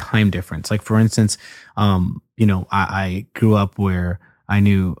because of the time difference. Like for instance, I grew up where I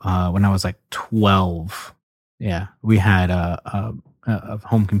knew when I was like 12, yeah, we had a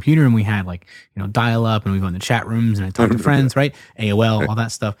home computer and we had like, dial up, and we go in the chat rooms and I talk to friends, right? AOL, all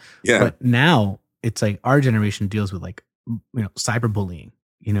that stuff. Yeah. But now it's like our generation deals with like, cyberbullying,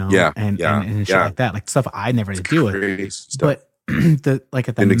 Yeah, and yeah, shit yeah. like that, like stuff I never had to deal with. Crazy stuff. But the like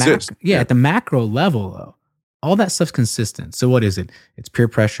at the Didn't exist. at the macro level though, all that stuff's consistent. So what is it? It's peer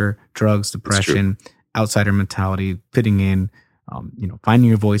pressure, drugs, depression, outsider mentality, fitting in, finding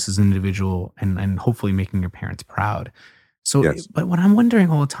your voice as an individual, and hopefully making your parents proud. So, Yes. but what I'm wondering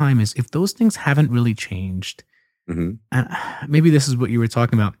all the time is if those things haven't really changed, Mhm. and maybe this is what you were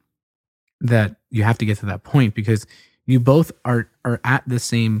talking about, that you have to get to that point because you both are at the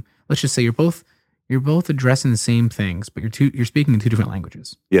same. Let's just say you're both addressing the same things, but you're speaking in two different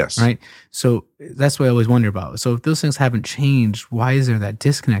languages, Yes. right? So that's what I always wonder about. So if those things haven't changed, why is there that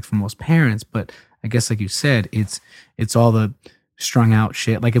disconnect for most parents? But I guess, like you said, it's all the strung out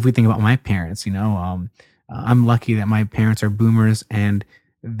shit. Like if we think about my parents, I'm lucky that my parents are boomers, and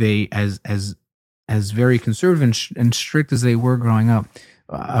they as very conservative and strict as they were growing up.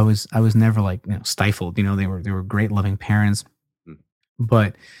 I was never like stifled. They were great, loving parents. Mm.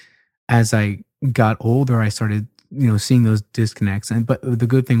 But as I got older, I started seeing those disconnects. But the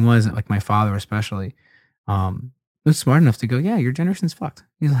good thing was, like my father especially, was smart enough to go, yeah, your generation's fucked.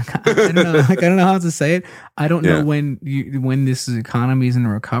 He's like, I don't know, like, I don't know how to say it. I don't know when this economy is going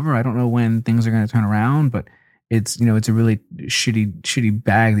to recover. I don't know when things are going to turn around, but it's, it's a really shitty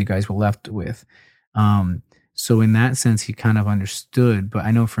bag that you guys were left with. So in that sense, he kind of understood. But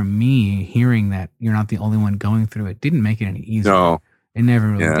I know for me, hearing that you're not the only one going through it didn't make it any easier. No. It never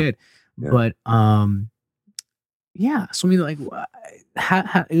really did. Yeah. But yeah. So I mean, like,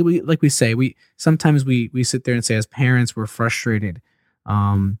 like we say, sometimes we sit there and say, as parents, we're frustrated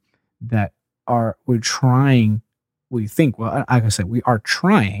that we're trying. We think, well, I can say we are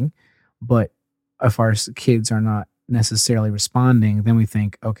trying, but if our kids are not necessarily responding, then we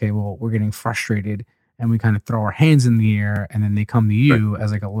think, okay, well, we're getting frustrated, and we kind of throw our hands in the air, and then they come to you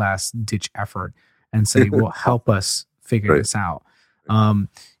as like a last ditch effort and say, well, help us figure this out.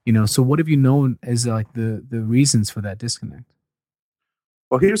 So what have you known as like the reasons for that disconnect?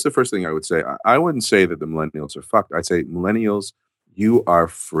 Well, here's the first thing I would say. I wouldn't say that the millennials are fucked. I'd say, millennials, you are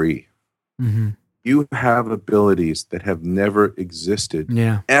free. Mm-hmm. You have abilities that have never existed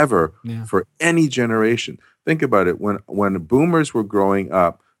ever for any generation. Think about it. When boomers were growing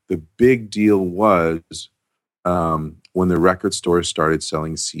up, the big deal was when the record stores started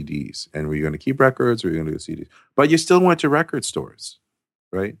selling CDs. And were you going to keep records or were you going to do CDs? But you still went to record stores,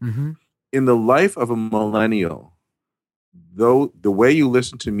 right? Mm-hmm. In the life of a millennial, though, the way you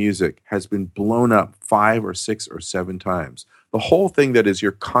listen to music has been blown up 5 or 6 or 7 times. The whole thing that is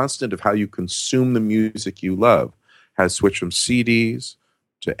your constant of how you consume the music you love has switched from CDs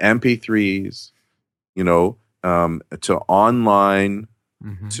to MP3s, to online,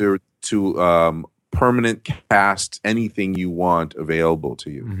 to permanent cast, anything you want available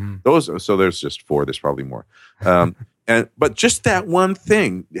to you. Mm-hmm. So there's just 4. There's probably more. But just that one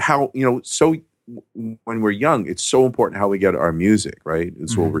thing, how so. When we're young, it's so important how we get our music, right?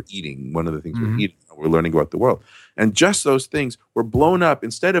 It's what we're eating. One of the things we're eating, we're learning about the world. And just those things were blown up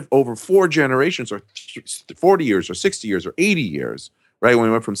instead of over 4 generations or 40 years or 60 years or 80 years, right? When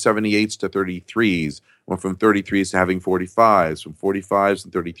we went from 78s to 33s, went from 33s to having 45s, from 45s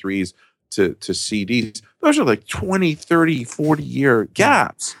and 33s to CDs. Those are like 20, 30, 40-year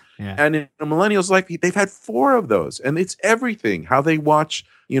gaps. Yeah. And in a millennial's life, they've had 4 of those. And it's everything, how they watch,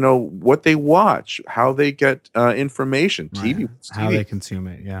 what they watch, how they get information, TV. How they consume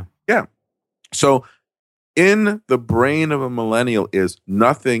it, yeah. Yeah. So in the brain of a millennial is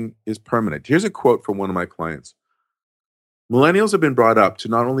nothing is permanent. Here's a quote from one of my clients. Millennials have been brought up to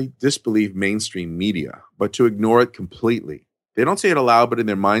not only disbelieve mainstream media, but to ignore it completely. They don't say it aloud, but in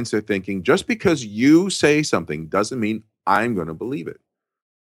their minds they're thinking, just because you say something doesn't mean I'm going to believe it.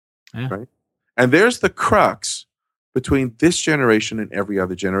 Yeah. Right? And there's the crux between this generation and every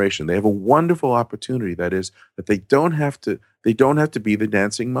other generation. They have a wonderful opportunity. That is that they don't have to be the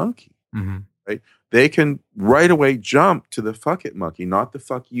dancing monkey. Mm-hmm. Right? They can right away jump to the fuck it monkey, not the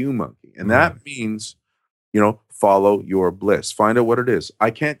fuck you monkey. And that means, follow your bliss. Find out what it is. I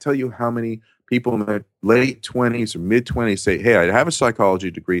can't tell you how many people in their late 20s or mid 20s say, hey, I have a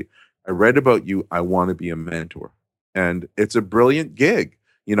psychology degree. I read about you. I want to be a mentor. And it's a brilliant gig.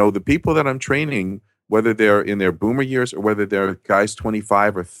 The people that I'm training, whether they're in their boomer years or whether they're guys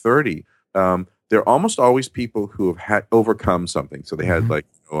 25 or 30, they're almost always people who have had overcome something. So they had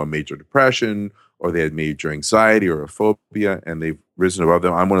a major depression, or they had major anxiety or a phobia, and they've risen above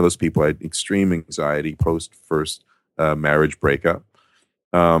them. I'm one of those people. I had extreme anxiety post first marriage breakup.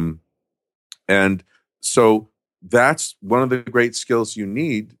 And so that's one of the great skills you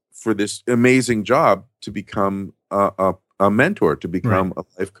need for this amazing job, to become a mentor, to become a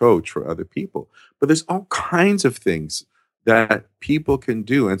life coach for other people. But there's all kinds of things that people can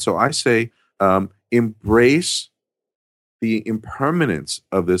do. And so I say, embrace the impermanence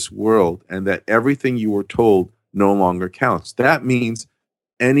of this world, and that everything you were told no longer counts. That means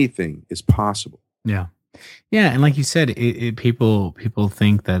anything is possible. Yeah. Yeah, and like you said, people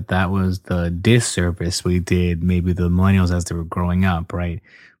think that was the disservice we did, maybe the millennials as they were growing up, right?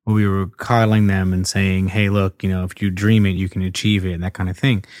 Where we were coddling them and saying, hey, look, if you dream it, you can achieve it, and that kind of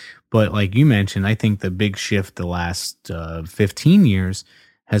thing. But like you mentioned, I think the big shift the last 15 years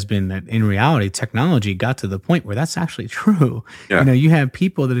has been that in reality, technology got to the point where that's actually true. Yeah. You have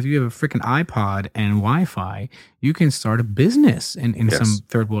people that if you have a freaking iPod and Wi-Fi, you can start a business in some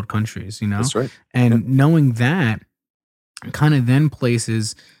third world countries, That's right. And knowing that kind of then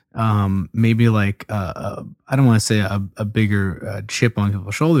places maybe like I don't want to say a bigger chip on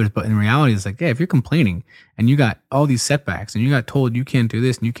people's shoulders, but in reality, it's like, yeah, if you're complaining and you got all these setbacks and you got told you can't do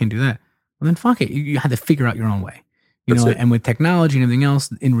this and you can't do that, well then fuck it, you had to figure out your own way. And with technology and everything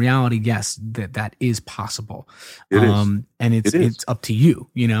else, in reality, yes, that is possible. It is. And it's up to you,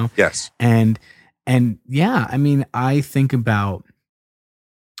 Yes. And And yeah, I mean, I think about,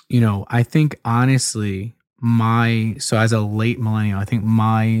 I think honestly, so as a late millennial, I think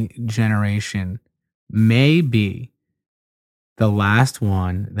my generation may be the last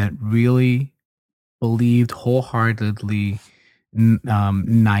one that really believed wholeheartedly,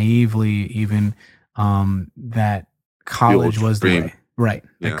 naively, even, that The old college was the dream. way. Right.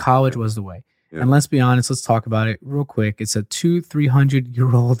 That Yeah. college was the way. Yeah. And let's be honest, let's talk about it real quick. It's a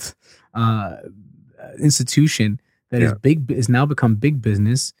 300-year-old institution that is now become big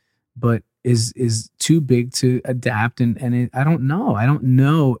business, but is too big to adapt. And I don't know. I don't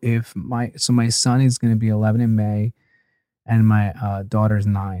know if my son is going to be 11 in May, and my daughter's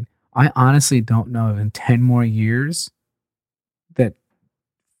 9. I honestly don't know if in 10 more years that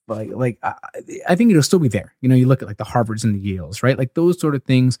I think it'll still be there. You look at like the Harvards and the Yales, right? Like those sort of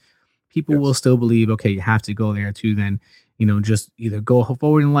things, people will still believe, okay, you have to go there to then, just either go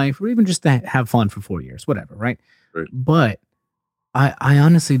forward in life or even just to have fun for 4 years, whatever, right? Right. But I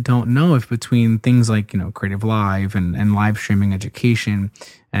honestly don't know if between things like, Creative Live and live streaming education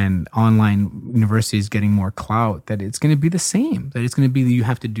and online universities getting more clout, that it's going to be the same, that it's going to be that you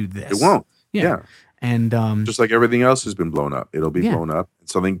have to do this. It won't. Yeah. Yeah. And just like everything else has been blown up, it'll be blown up. And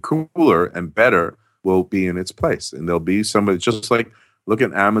something cooler and better will be in its place. And there'll be somebody, just like look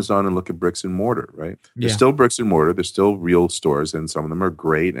at Amazon and look at bricks and mortar, right? There's still bricks and mortar. There's still real stores, and some of them are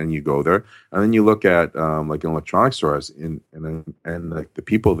great. And you go there, and then you look at like an electronic stores, and like the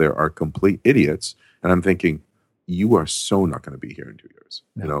people there are complete idiots. And I'm thinking, you are so not going to be here in 2 years.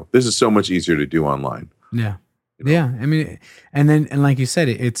 No. This is so much easier to do online. Yeah. Yeah, I mean, and like you said,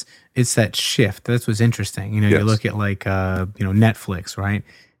 it's that shift. That's what's interesting. You look at like Netflix, right?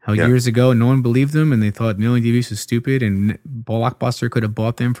 How years ago no one believed them, and they thought Million DVDs was stupid, and Blockbuster could have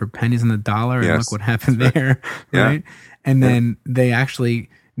bought them for pennies on the dollar, and look what happened there, right? And then they actually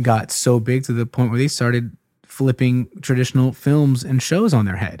got so big to the point where they started flipping traditional films and shows on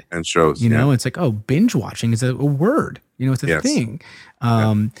their head. And shows, it's like, oh, binge watching is a word. It's a thing.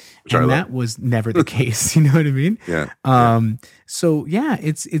 And that was never the case. You know what I mean? Yeah. So yeah,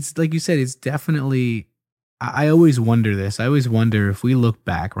 it's like you said, it's definitely, I always wonder this. I always wonder if we look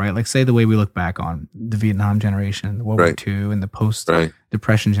back, right? Like say the way we look back on the Vietnam generation, the World War II, and the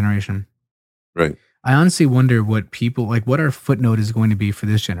post-Depression generation. Right. I honestly wonder what people, like what our footnote is going to be for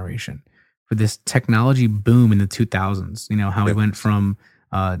this generation, for this technology boom in the 2000s. How we went from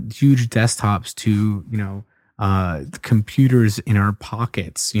huge desktops to, computers in our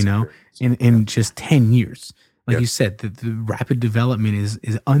pockets, in just 10 years. Like you said, the rapid development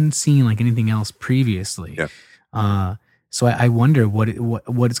is unseen like anything else previously. So I wonder what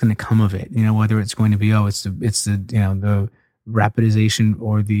it's going to come of it. Whether it's going to be, it's the rapidization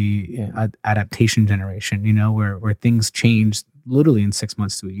or the adaptation generation, where things change literally in 6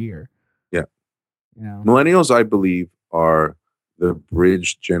 months to a year. Yeah. Millennials, I believe, are the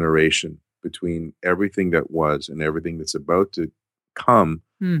bridge generation between everything that was and everything that's about to come.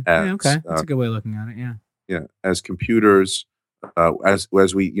 Okay. That's a good way of looking at it. Yeah. Yeah. As computers, as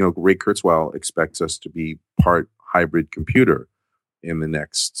we, Ray Kurzweil expects us to be part hybrid computer in the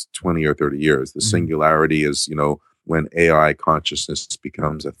next 20 or 30 years. The singularity is, when AI consciousness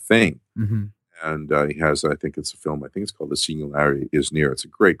becomes a thing. And he has, I think it's a film, I think it's called The Singularity is Near. It's a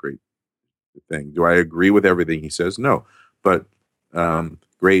great, great thing. Do I agree with everything he says? No. But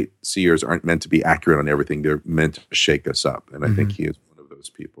great seers aren't meant to be accurate on everything. They're meant to shake us up. And I think he is one of those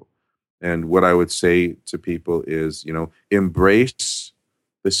people. And what I would say to people is, embrace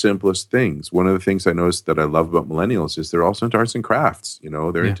the simplest things. One of the things I noticed that I love about millennials is they're also into arts and crafts.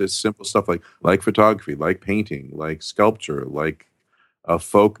 They're into simple stuff like photography, like painting, like sculpture, like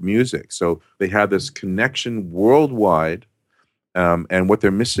folk music. So they have this connection worldwide. And what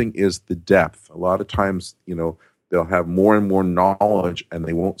they're missing is the depth. A lot of times, they'll have more and more knowledge and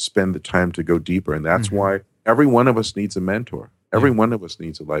they won't spend the time to go deeper. And that's why every one of us needs a mentor. Every one of us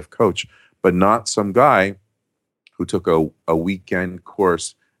needs a life coach, but not some guy who took a weekend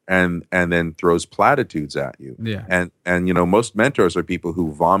course and then throws platitudes at you. Yeah. And most mentors are people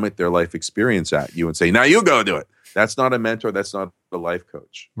who vomit their life experience at you and say, now you go do it. That's not a mentor. That's not a life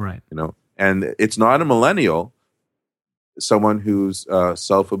coach. Right. And it's not a millennial, someone who's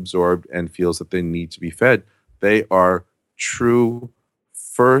self-absorbed and feels that they need to be fed. They are true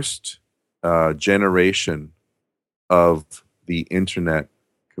first generation of the internet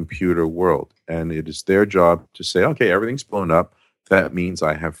computer world. And it is their job to say, okay, everything's blown up. That means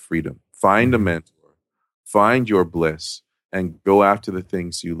I have freedom. Find a mentor, find your bliss, and go after the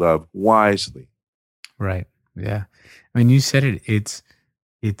things you love wisely. Right. Yeah. I mean, you said it. It's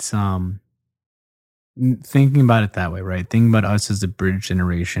thinking about it that way, right? Thinking about us as the bridge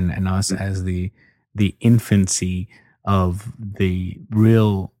generation and us as the the infancy of the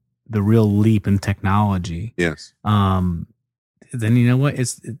real leap in technology. Yes. Then you know what?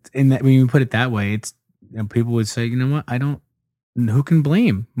 It's in that when you put it that way, it's people would say, you know what? Who can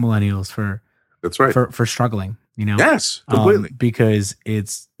blame millennials for That's right. for struggling? You know, Yes, completely. Because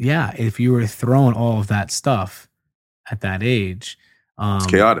if you were thrown all of that stuff at that age, It's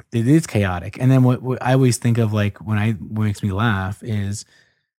chaotic. It is chaotic. And then what I always think of, like what makes me laugh is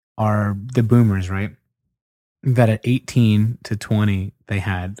the boomers, right? That at 18 to 20 they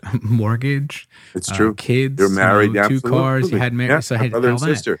had mortgage, It's true. kids, You're married, 2 cars, you had married, so I had brother all and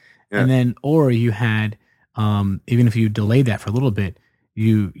that. sister. Yeah. And then, or you had, even if you delayed that for a little bit,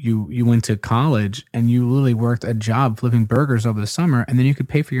 you went to college and you literally worked a job flipping burgers over the summer, and then you could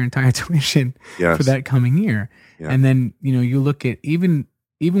pay for your entire tuition for that coming year. Yeah. And then, you look at even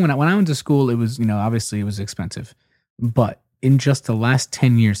when I went to school, it was, obviously it was expensive, but in just the last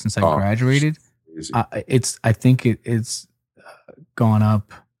 10 years since I graduated, I think it's gone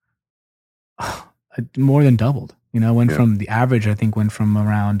up more than doubled. Went from the average, I think went from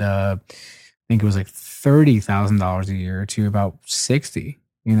around I think it was like $30,000 a year to about 60,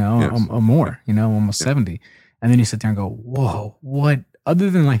 or more, almost 70. And then you sit there and go, whoa, what other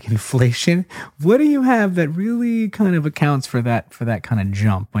than like inflation, what do you have that really kind of accounts for that kind of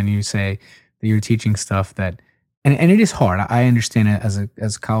jump when you say that you're teaching stuff that and it is hard. I understand it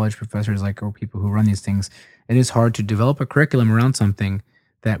as college professors, or people who run these things, it is hard to develop a curriculum around something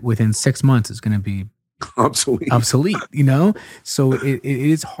that within 6 months is going to be obsolete. So it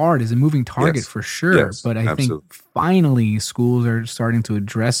is hard. It's a moving target for sure. Yes, but I think finally schools are starting to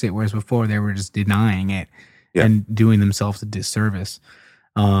address it, whereas before they were just denying it and doing themselves a disservice.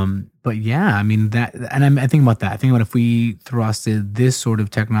 But yeah, I mean that, and I think about that. I think about if we thrusted this sort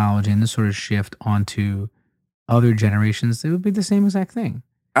of technology and this sort of shift onto other generations, it would be the same exact thing.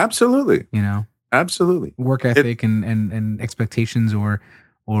 Absolutely. Absolutely. Work ethic and expectations or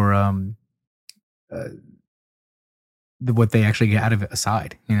what they actually get out of it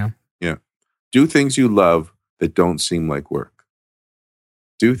aside, Yeah. Do things you love that don't seem like work.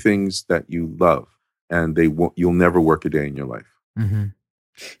 Do things that you love and you'll never work a day in your life. Mm-hmm.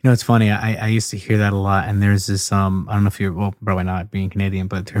 It's funny. I used to hear that a lot. And there's this, I don't know if you're, probably not being Canadian,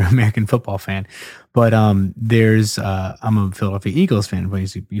 but you're an American football fan. But there's, I'm a Philadelphia Eagles fan, where I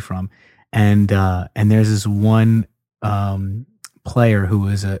used to be from. And there's this one player who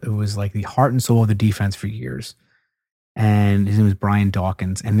was like the heart and soul of the defense for years. And his name was Brian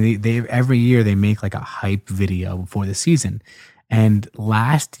Dawkins. And they every year they make like a hype video before the season. And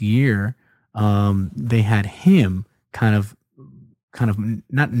last year, they had him kind of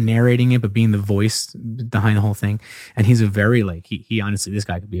not narrating it, but being the voice behind the whole thing. And he's a very he honestly, this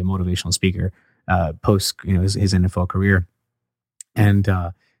guy could be a motivational speaker post his NFL career. And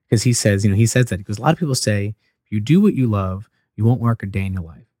because he says that because a lot of people say if you do what you love, you won't work a day in your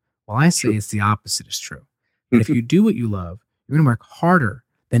life. Well, I say it's the opposite is true. And if you do what you love, you're going to work harder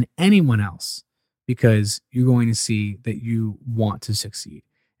than anyone else because you're going to see that you want to succeed,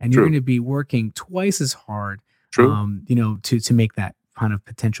 and you're going to be working twice as hard. To make that kind of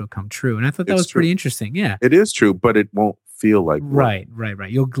potential come true. And I thought that was pretty interesting. Yeah. It is true, but it won't feel like work.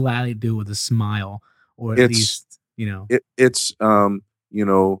 Right. You'll gladly do it with a smile, or at least, It's when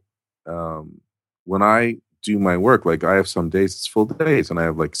I do my work, like I have some days it's full days and I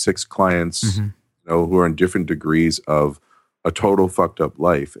have like 6 clients, who are in different degrees of a total fucked up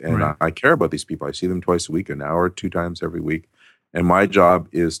life. And I care about these people. I see them twice a week, an hour, 2 times every week. And my job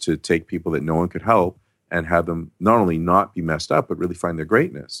is to take people that no one could help and have them not only not be messed up, but really find their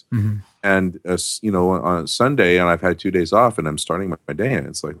greatness. Mm-hmm. And, on Sunday, and I've had 2 days off, and I'm starting my day, and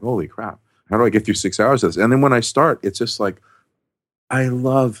it's like, holy crap, how do I get through 6 hours of this? And then when I start, it's just like, I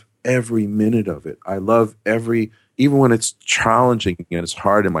love every minute of it. I love even when it's challenging and it's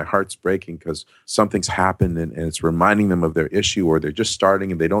hard and my heart's breaking because something's happened and it's reminding them of their issue, or they're just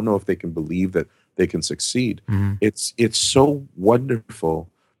starting and they don't know if they can believe that they can succeed. Mm-hmm. It's so wonderful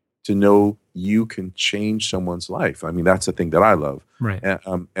to know you can change someone's life. I mean, that's the thing that I love. Right.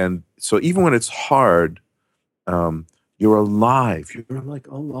 And so even when it's hard, you're alive. You're like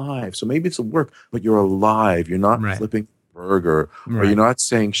alive. So maybe it's a work, but you're alive. You're not flipping a burger, or you're not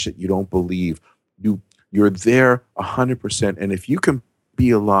saying shit you don't believe. You're there 100%. And if you can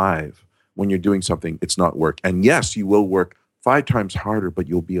be alive when you're doing something, it's not work. And yes, you will work 5 times harder, but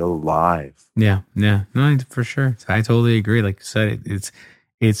you'll be alive. Yeah. No, for sure. I totally agree. Like you said,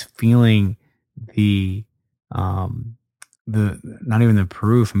 it's feeling the not even the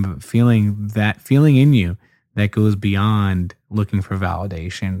proof, but feeling in you that goes beyond looking for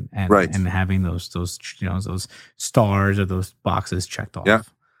validation and having those stars or those boxes checked off. Yeah.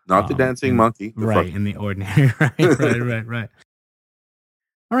 Not the dancing monkey. Right, in the ordinary. Right.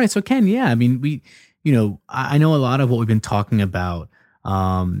 All right, so Ken, yeah, I mean, I know a lot of what we've been talking about,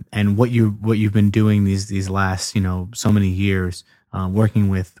 and what you've been doing these last, so many years, working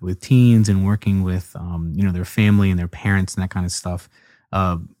with teens and working with, their family and their parents and that kind of stuff.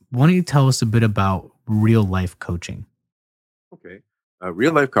 Why don't you tell us a bit about real life coaching? Okay.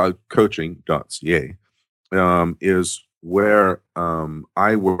 Coaching.ca is where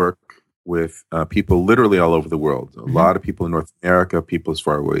I work with people literally all over the world. A lot of people in North America, people as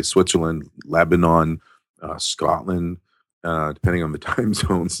far away as Switzerland, Lebanon, Scotland, depending on the time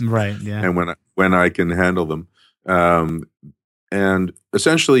zones, Right. Yeah. and when I can handle them. And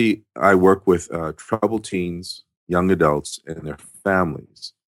essentially, I work with troubled teens, young adults, and their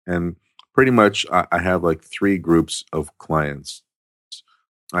families. And pretty much, I have like three groups of clients.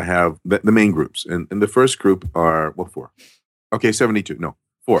 I have the main groups, and the first group are, well, four. Okay, 72. No,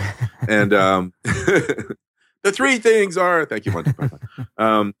 four. And the three things are, thank you, Monty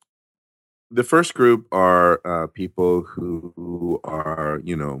Python. The first group are people who are,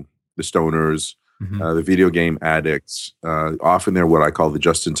 the stoners, the video game addicts. Often they're what I call the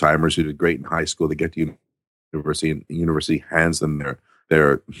just-in-timers who did great in high school. They get to university, and university hands them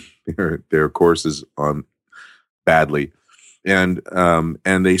their courses on badly. And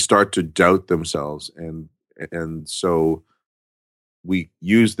they start to doubt themselves, and so we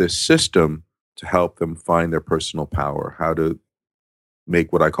use this system to help them find their personal power, how to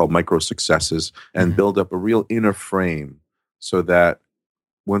make what I call micro successes and build up a real inner frame, so that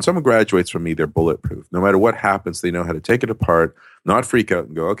when someone graduates from me, they're bulletproof. No matter what happens, they know how to take it apart, not freak out,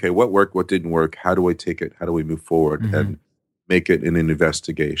 and go, okay, what worked, what didn't work, how do I take it, how do we move forward, and make it an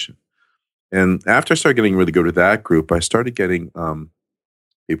investigation. And after I started getting really good at that group, I started getting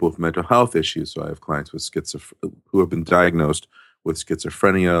people with mental health issues. So I have clients with who have been diagnosed with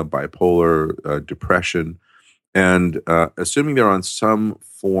schizophrenia, bipolar, depression, and assuming they're on some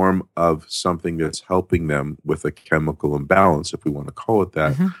form of something that's helping them with a chemical imbalance, if we want to call it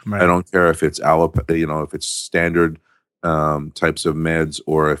that. Right. I don't care if it's if it's standard types of meds,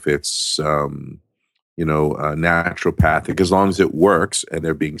 or if it's naturopathic, as long as it works and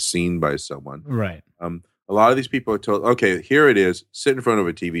they're being seen by someone. Right. A lot of these people are told, okay, here it is, sit in front of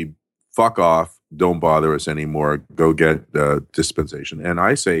a TV, fuck off, don't bother us anymore, go get dispensation. And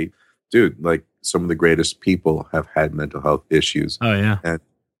I say, dude, like, some of the greatest people have had mental health issues. Oh, yeah.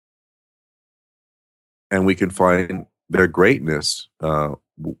 And we can find their greatness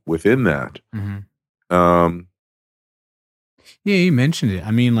within that. Yeah, you mentioned it.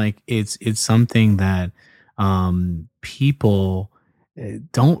 I mean, like, it's something that people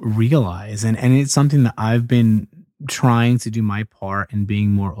don't realize, and it's something that I've been trying to do my part in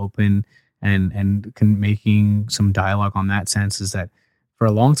being more open and making some dialogue on that sense. Is that for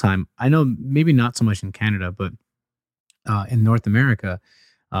a long time, I know maybe not so much in Canada, but in North America,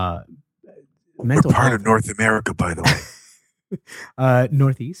 we're part of North America, by the way.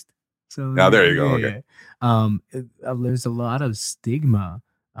 Northeast. So now there you go. Okay. There's a lot of stigma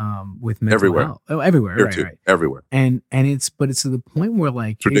with mental everywhere. health. Oh, everywhere. Here right, too. Right. Everywhere. And it's to the point where,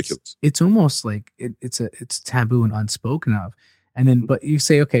 like, it's ridiculous. It's almost like it's taboo and unspoken of. And then, but you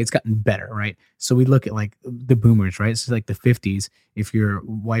say, okay, it's gotten better, right? So we look at, like, the boomers, right? So like the 50s, if your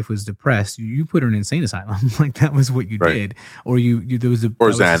wife was depressed, you put her in an insane asylum. Like, that was what you did. Or there was or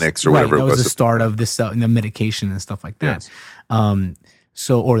Xanax or whatever. That was the start of this and the medication and stuff like that. Yes.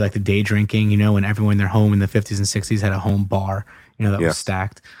 So, or like the day drinking, when everyone in their home in the 50s and 60s had a home bar, that was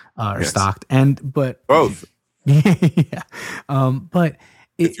stacked or stocked. But both. Yeah. But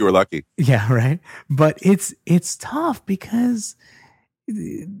if you were lucky. Yeah, right. But it's tough because,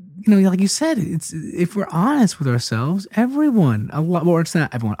 like you said, it's, if we're honest with ourselves, a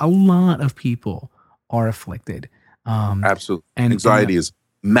lot of people are afflicted. Absolutely. And anxiety is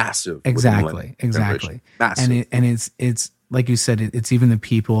massive. Exactly. Massive. And it's like you said, it's even the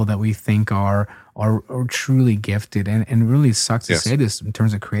people that we think are truly gifted, and really sucks to say this in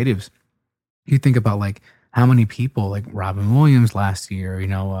terms of creatives. You think about, like, how many people, like Robin Williams last year,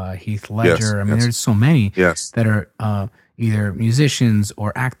 Heath Ledger. There's so many that are either musicians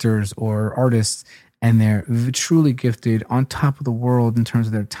or actors or artists, and they're truly gifted, on top of the world in terms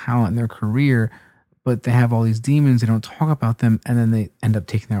of their talent and their career, but they have all these demons. They don't talk about them, and then they end up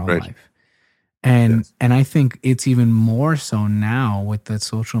taking their own life. And I think it's even more so now with the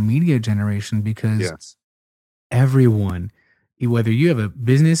social media generation, because everyone, whether you have a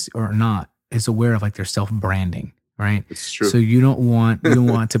business or not, is aware of, like, their self-branding, right? It's true. So you don't want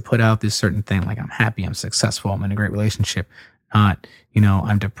to put out this certain thing, like, I'm happy, I'm successful, I'm in a great relationship, not,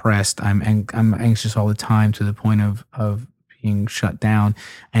 I'm depressed, I'm anxious all the time, to the point of being shut down,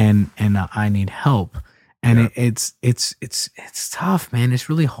 and I need help. And it's tough, man. It's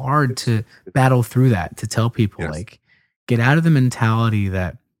really hard to battle through that, to tell people like, get out of the mentality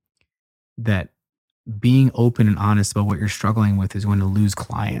that being open and honest about what you're struggling with is going to lose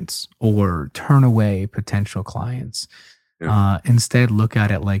clients or turn away potential clients. Instead, look at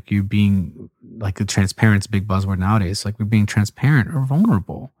it like you're being like a transparent's a big buzzword nowadays. Like we're being transparent or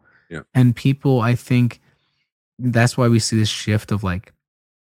vulnerable. Yeah. And people, I think that's why we see this shift of like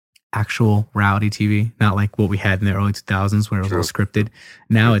actual reality TV, not like what we had in the early 2000s where it was all scripted.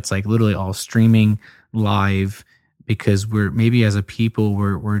 Now it's like literally all streaming live, because we're maybe as a people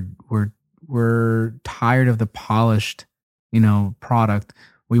we're tired of the polished, product.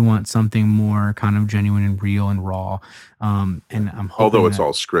 We want something more kind of genuine and real and raw. And I'm hoping, although it's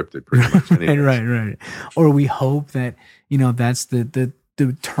all scripted pretty much. right. Or we hope that, that's the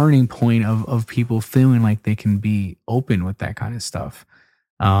turning point of people feeling like they can be open with that kind of stuff.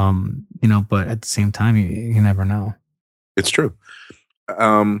 But at the same time, you never know. It's true.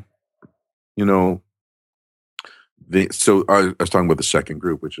 So I was talking about the second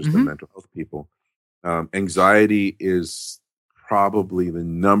group, which is the mental health people. Anxiety is probably the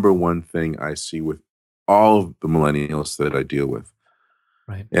number one thing I see with all of the millennials that I deal with.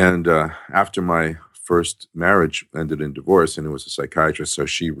 Right. And after my first marriage ended in divorce, and it was a psychiatrist, so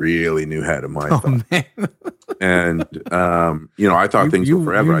she really knew how to mind thoughts. Man. And I thought things were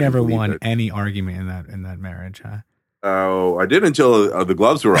forever. You never won any argument in that marriage, huh? Oh, I did until the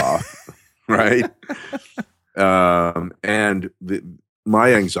gloves were off, right? And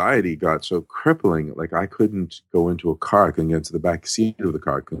my anxiety got so crippling, like I couldn't go into a car, I couldn't get into the back seat of the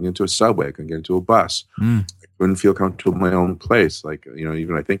car, I couldn't get into a subway, I couldn't get into a bus. I couldn't feel comfortable in my own place. Like,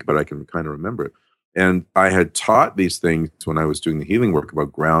 even I think about it, I can kind of remember it. And I had taught these things when I was doing the healing work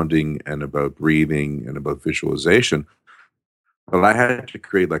about grounding and about breathing and about visualization. But I had to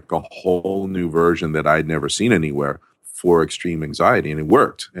create like a whole new version that I'd never seen anywhere for extreme anxiety, and it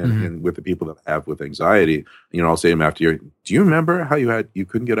worked. And with the people that I have with anxiety, I'll say to them after, do you remember how you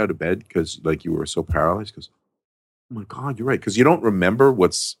couldn't get out of bed because like you were so paralyzed? Because, oh my God, you're right. Because you don't remember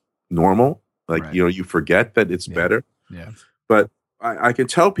what's normal. Like, right. You forget that it's better. Yeah. But I can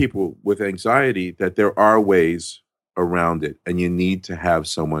tell people with anxiety that there are ways around it, and you need to have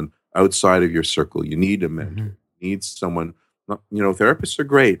someone outside of your circle. You need a mentor. You need someone, therapists are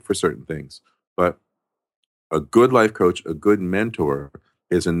great for certain things, but a good life coach, a good mentor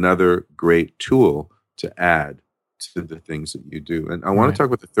is another great tool to add to the things that you do. And I want to talk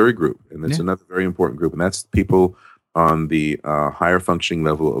about the third group, and it's another very important group, and that's people on the higher functioning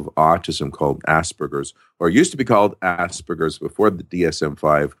level of autism called Asperger's, or it used to be called Asperger's before the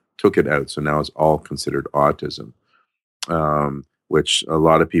DSM-5 took it out. So now it's all considered autism, which a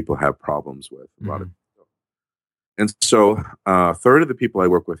lot of people have problems with. And so a third of the people I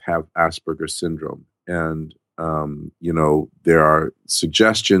work with have Asperger's syndrome. And, there are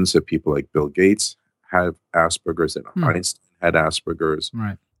suggestions that people like Bill Gates have Asperger's, and Einstein had Asperger's.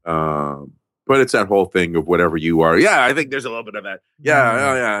 Right. But it's that whole thing of whatever you are. Yeah, I think there's a little bit of that.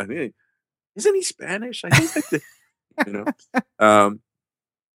 Yeah. Isn't he Spanish? I think that,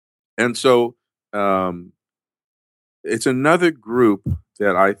 and so it's another group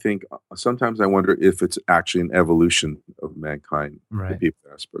that I think sometimes I wonder if it's actually an evolution of mankind, the people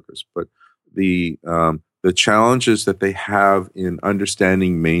with Asperger's. But the challenges that they have in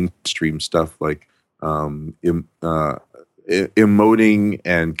understanding mainstream stuff like emoting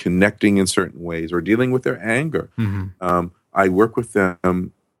and connecting in certain ways, or dealing with their anger. I work with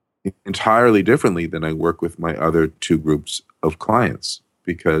them entirely differently than I work with my other two groups of clients,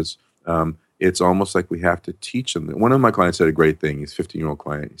 because it's almost like we have to teach them. One of my clients said a great thing. He's a 15-year-old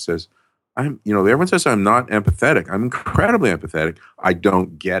client. He says, everyone says I'm not empathetic. I'm incredibly empathetic. I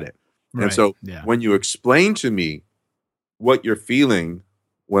don't get it. Right. And so when you explain to me what you're feeling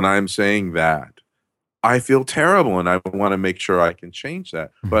when I'm saying that, I feel terrible, and I want to make sure I can change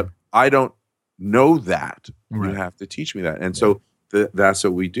that. But I don't know that. You have to teach me that. And so that's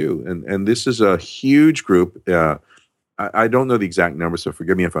what we do. And this is a huge group. I don't know the exact number, so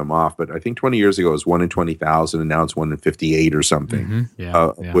forgive me if I'm off, but I think 20 years ago it was 1 in 20,000, and now it's 1 in 58 or something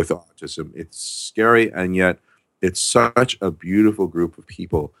with autism. It's scary, and yet it's such a beautiful group of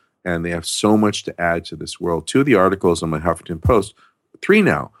people, and they have so much to add to this world. 2 of the articles on my Huffington Post, 3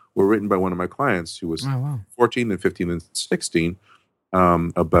 now, were written by one of my clients who was 14 and 15 and 16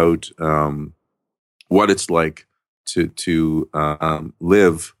 about what it's like to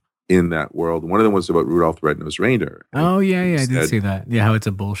live in that world. One of them was about Rudolph the Red-Nosed Reindeer. Oh, yeah, I did see that. Yeah, how it's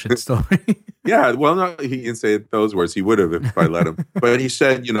a bullshit story. Yeah, well, no, he didn't say those words. He would have if I let him. But he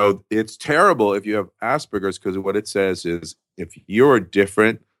said, it's terrible if you have Asperger's, because what it says is, if you're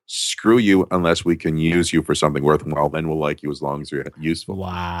different, screw you unless we can use you for something worthwhile. Then we'll like you as long as you're useful.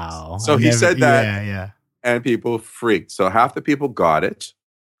 Wow. So he said that, yeah. and people freaked. So half the people got it,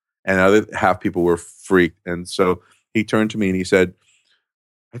 and the other half people were freaked. And so he turned to me and he said,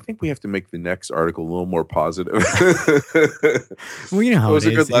 I think we have to make the next article a little more positive. Well, you know how it was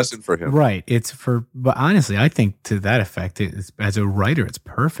a good lesson for him. Right. But honestly, I think to that effect, as a writer, it's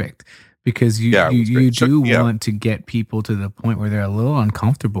perfect, because you want to get people to the point where they're a little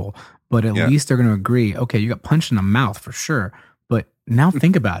uncomfortable, but at least they're going to agree, okay, you got punched in the mouth for sure, but now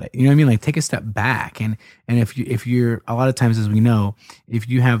think about it. You know what I mean? Like, take a step back. And if you're, a lot of times, as we know, if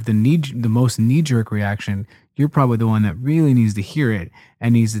you have the most knee-jerk reaction, you're probably the one that really needs to hear it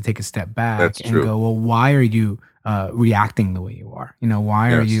and needs to take a step back go, well, why are you reacting the way you are?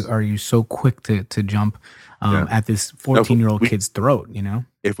 Why are you so quick to jump at this 14-year-old kid's throat?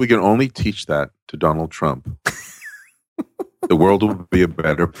 If we can only teach that to Donald Trump, the world will be a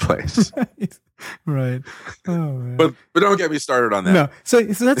better place. Right. Oh, man. But don't get me started on that. No. So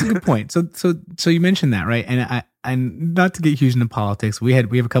that's a good point. So you mentioned that, right? And not to get huge into politics, we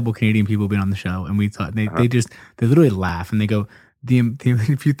have a couple of Canadian people been on the show, and we thought they literally laugh and they go,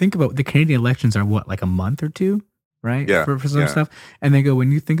 if you think about the Canadian elections are what, like a month or two, right? Yeah. For some stuff. And they go,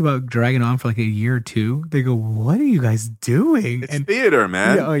 when you think about dragging on for like a year or two, they go, what are you guys doing? It's theater,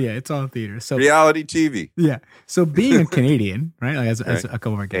 man. Yeah, it's all theater. So reality TV. Yeah. So being a Canadian, right? Like as a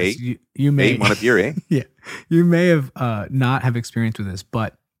couple of our guests, you may one of your, yeah, you may have not have experience with this,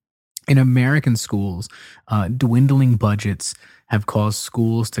 but in American schools, dwindling budgets have caused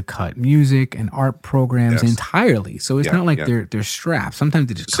schools to cut music and art programs entirely. So it's not like they're strapped. Sometimes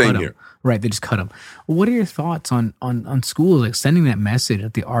they just cut them. Here. Right, they just cut them. What are your thoughts on schools like sending that message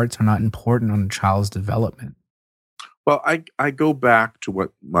that the arts are not important on a child's development? Well, I go back to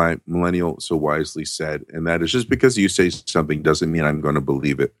what my millennial so wisely said, and that is, just because you say something doesn't mean I'm going to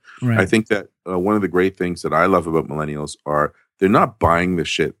believe it. Right. I think that one of the great things that I love about millennials are they're not buying the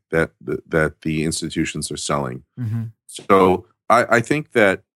shit that the institutions are selling. Mm-hmm. So I think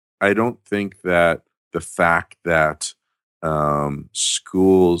that I don't think that the fact that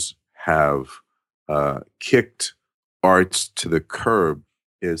schools have kicked arts to the curb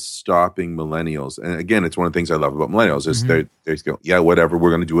is stopping millennials. And again, it's one of the things I love about millennials is they go, yeah, whatever, we're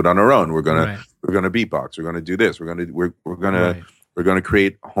going to do it on our own. We're going to beatbox. We're going to do this. We're going to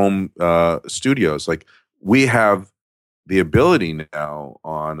create home studios. Like, we have the ability now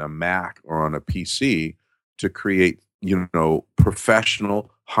on a Mac or on a PC to create, professional,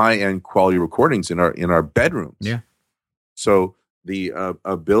 high-end quality recordings in our bedrooms. Yeah. So the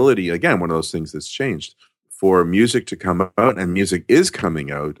ability, again, one of those things that's changed, for music to come out, and music is coming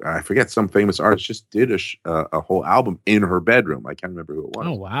out. I forget, some famous artist just did a whole album in her bedroom. I can't remember who it was.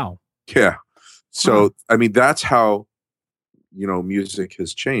 Oh, wow. Yeah. So, I mean, that's how, music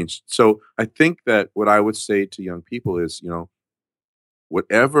has changed. So I think that what I would say to young people is,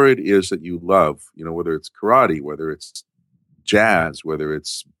 whatever it is that you love, whether it's karate, whether it's jazz, whether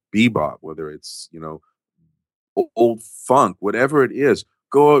it's bebop, whether it's, old funk, whatever it is,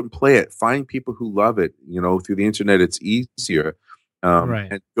 go out and play it. Find people who love it. Through the internet, it's easier.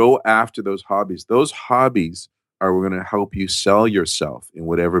 And go after those hobbies. Those hobbies are going to help you sell yourself in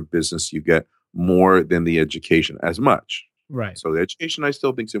whatever business you get, more than the education as much. Right. So the education, I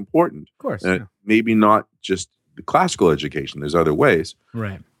still think, is important. Of course. Maybe not just the classical education. There's other ways.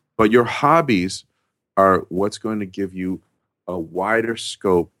 Right. But your hobbies are what's going to give you a wider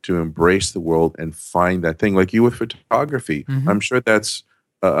scope to embrace the world and find that thing. Like you with photography. Mm-hmm. I'm sure that's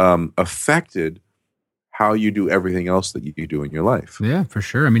affected how you do everything else that you do in your life. Yeah, for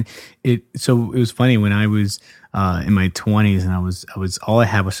sure. I mean, it was funny when I was in my 20s, and I was all I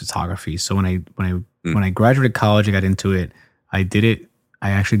had was photography. So when I graduated college, I got into it. I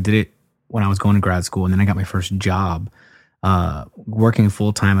actually did it when I was going to grad school, and then I got my first job working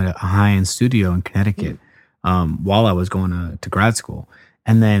full time at a high-end studio in Connecticut while I was going to grad school.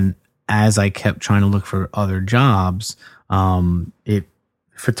 And then as I kept trying to look for other jobs,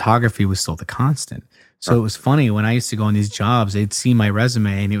 photography was still the constant. So it was funny when I used to go on these jobs, they'd see my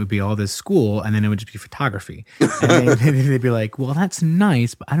resume and it would be all this school, and then it would just be photography. And they'd be like, well, that's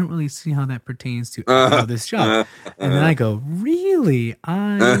nice, but I don't really see how that pertains to this job. And then I go, really?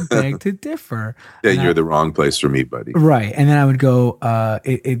 I beg to differ. Yeah, you're the wrong place for me, buddy. Right. And then I would go,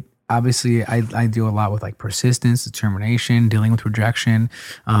 obviously I deal a lot with like persistence, determination, dealing with rejection,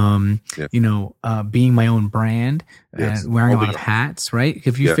 being my own brand and wearing a lot of hats, right?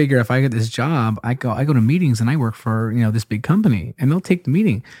 If you figure if I get this job, I go to meetings and I work for, this big company and they'll take the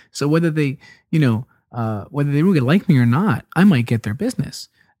meeting. So whether they really like me or not, I might get their business.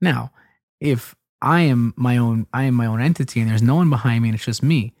 Now, if I am my own entity and there's no one behind me and it's just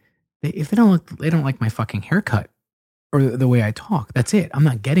me, if they don't like my fucking haircut or the way I talk, that's it. I'm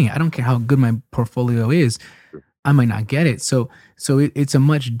not getting it. I don't care how good my portfolio is. I might not get it. So it's a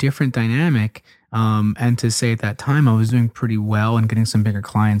much different dynamic. And to say at that time, I was doing pretty well and getting some bigger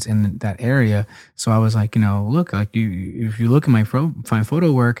clients in that area. So I was like, look, like if you look at my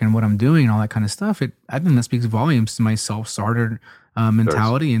photo work and what I'm doing and all that kind of stuff, I think that speaks volumes to my self-starter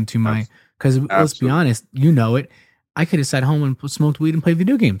mentality and to my, because let's be honest, it. I could have sat home and smoked weed and played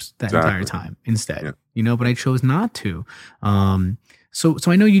video games that entire time instead, but I chose not to. So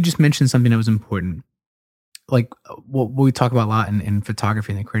I know you just mentioned something that was important. Like what we talk about a lot in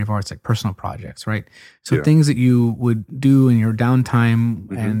photography and the creative arts, like personal projects, right? So things that you would do in your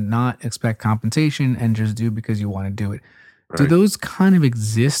downtime and not expect compensation and just do because you want to do it. Right. Do those kind of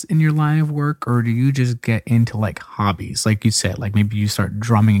exist in your line of work, or do you just get into like hobbies, like you said, like maybe you start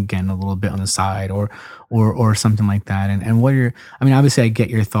drumming again a little bit on the side, or something like that? And what are obviously I get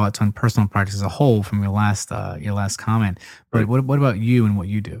your thoughts on personal projects as a whole from your last comment, but what about you and what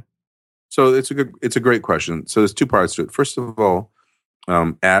you do? So it's a great question. So there's two parts to it. First of all,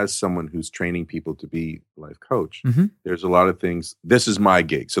 as someone who's training people to be a life coach, there's a lot of things. This is my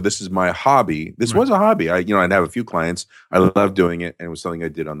gig. So this is my hobby. This was a hobby. I'd have a few clients. I loved doing it. And it was something I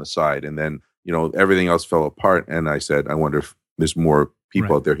did on the side. And then, everything else fell apart. And I said, I wonder if there's more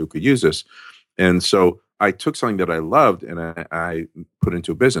people out there who could use this. And so I took something that I loved and I put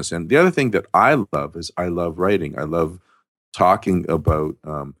into a business. And the other thing that I love is I love writing. I love talking about,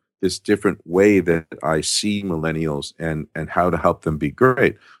 this different way that I see millennials and how to help them be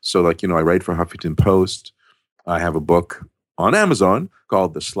great. So I write for Huffington Post. I have a book on Amazon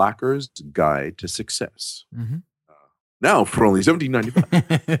called The Slacker's Guide to Success. Now for only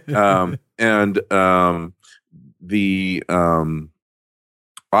 $17.95. The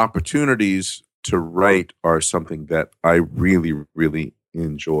opportunities to write are something that I really, really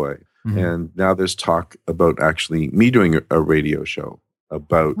enjoy. And now there's talk about actually me doing a radio show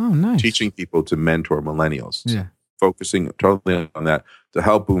about teaching people to mentor millennials, focusing totally on that to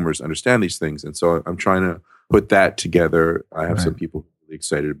help boomers understand these things. And so I'm trying to put that together. I have some people really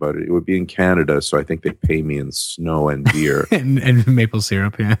excited about it. It would be in Canada, so I think they pay me in snow and beer. and maple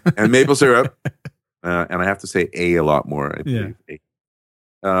syrup, and maple syrup. And I have to say a lot more. I believe.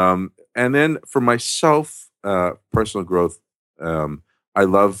 And then for myself, personal growth, I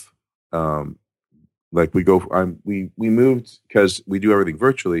love... we moved because we do everything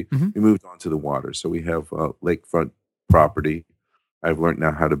virtually. We moved onto the water. So we have lakefront property. I've learned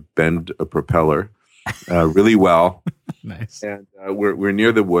now how to bend a propeller really well. Nice. And we're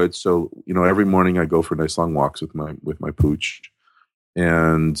near the woods. So, every morning I go for nice long walks with my pooch,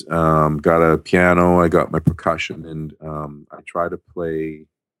 and got a piano. I got my percussion, and I try to play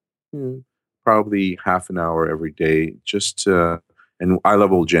probably half an hour every day just to, and I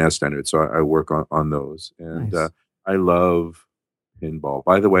love old jazz standards, so I work on those. And I love pinball.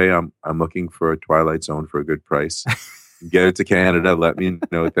 By the way, I'm looking for a Twilight Zone for a good price. Get it to Canada. Let me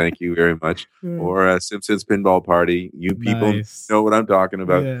know. Thank you very much. Or a Simpsons pinball party. You people know what I'm talking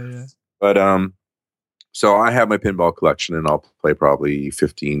about. Yeah. But so I have my pinball collection, and I'll play probably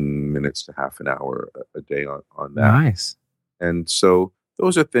 15 minutes to half an hour a day on that. Nice. And so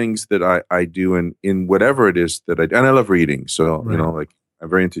those are things that I do in whatever it is that I do. And I love reading. So, I'm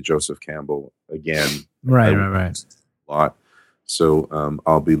very into Joseph Campbell again. Right. A lot. So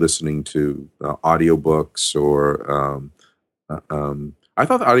I'll be listening to audiobooks or I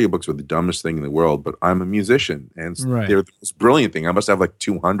thought the audiobooks were the dumbest thing in the world, but I'm a musician and they're the most brilliant thing. I must have like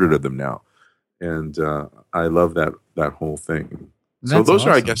 200 of them now. And I love that whole thing. So those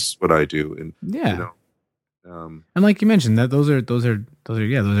are, I guess, what I do. And, and like you mentioned, that those are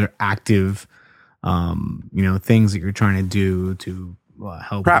active, things that you're trying to do to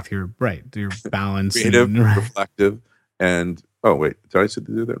help with your balance, creative, reflective, and did I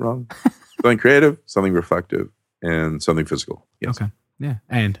do that wrong? Something creative, something reflective, and something physical. Yes. Okay. Yeah.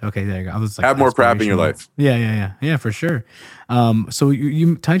 And there you go. I was like, have more crap in your life. Yeah, for sure. So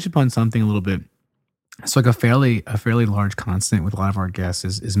you touched upon something a little bit. It's like a fairly large constant with a lot of our guests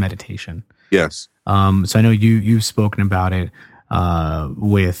is meditation. Yes. So I know you've spoken about it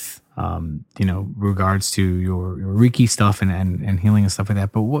with regards to your Reiki stuff and healing and stuff like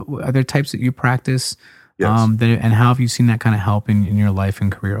that. But what are there types that you practice Yes. And how have you seen that kind of help in your life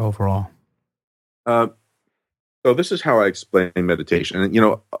and career overall? So this is how I explain meditation. And,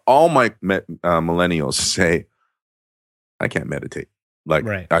 all my millennials say, I can't meditate. Like,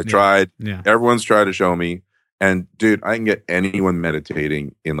 Right. I tried. Yeah. Everyone's tried to show me. And, dude, I can get anyone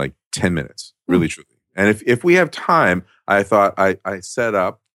meditating in like 10 minutes, really, truly. And if we have time, I thought I set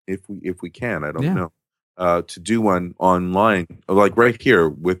up, if we can, I don't know, to do one online, like right here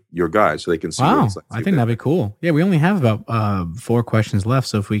with your guys, so they can see what Wow. it's like. I think that'd be cool. Yeah, we only have about 4 questions left.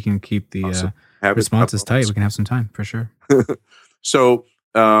 So if we can keep the Awesome. responses tight, we can have some time for sure. So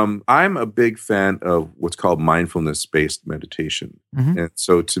I'm a big fan of what's called mindfulness-based meditation. And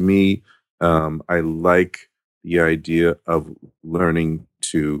so to me, I like the idea of learning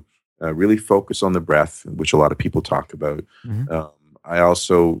to really focus on the breath, which a lot of people talk about. I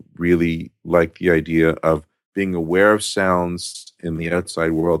also really like the idea of being aware of sounds in the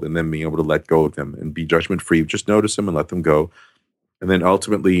outside world and then being able to let go of them and be judgment-free. Just notice them and let them go. And then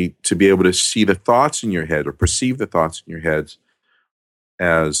ultimately to be able to see the thoughts in your head or perceive the thoughts in your head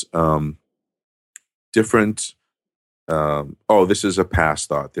as different. This is a past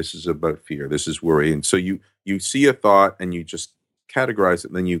thought. This is about fear. This is worry. And so you see a thought and you just categorize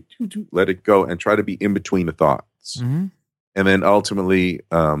it, and then you let it go and try to be in between the thoughts. And then ultimately,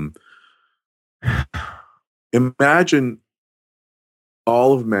 imagine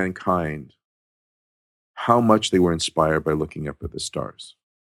all of mankind, how much they were inspired by looking up at the stars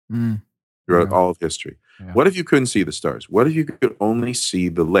throughout all of history. Yeah. What if you couldn't see the stars? What if you could only see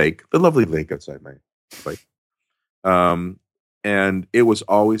the lake, the lovely lake outside my place? And it was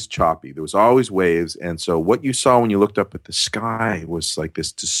always choppy. There was always waves. And so what you saw when you looked up at the sky was like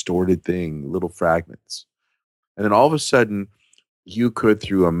this distorted thing, little fragments. And then all of a sudden, you could,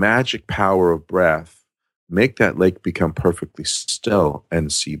 through a magic power of breath, make that lake become perfectly still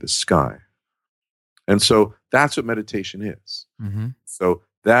and see the sky. And so that's what meditation is. So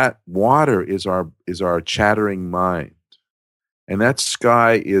that water is our chattering mind. And that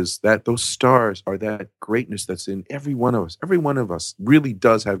sky is that, those stars are that greatness that's in every one of us. Every one of us really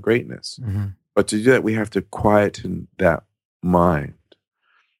does have greatness. But to do that, we have to quieten that mind.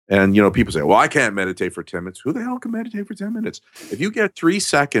 And, people say, well, I can't meditate for 10 minutes. Who the hell can meditate for 10 minutes? If you get 3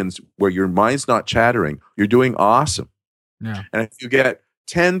 seconds where your mind's not chattering, you're doing awesome. Yeah. And if you get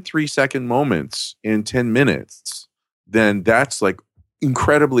 10 3-second moments in 10 minutes, then that's like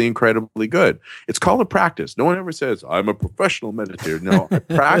incredibly, incredibly good. It's called a practice. No one ever says, I'm a professional meditator. No, I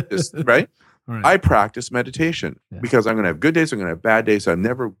practice, right? I practice meditation because I'm going to have good days. I'm going to have bad days. I'm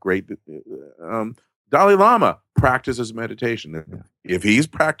never great. Dalai Lama practices meditation. If he's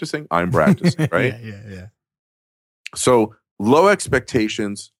practicing, I'm practicing, right? Yeah. So low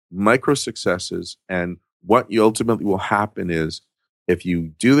expectations, micro successes, and what you ultimately will happen is if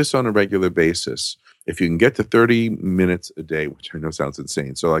you do this on a regular basis, if you can get to 30 minutes a day, which I know sounds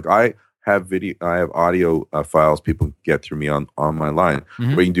insane. So like I have audio files people can get through me on my line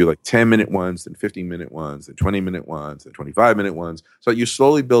where you can do like 10-minute ones, then 15-minute ones, then 20-minute ones, then 25-minute ones. So you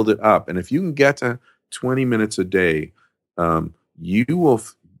slowly build it up. And if you can get to 20 minutes a day, you will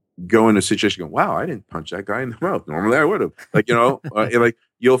go in a situation going, wow, I didn't punch that guy in the mouth. Normally I would have. Like, like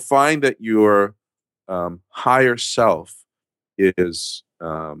you'll find that your higher self is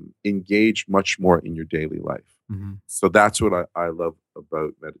engaged much more in your daily life. So that's what I love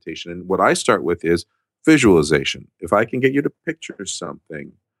about meditation. And what I start with is visualization. If I can get you to picture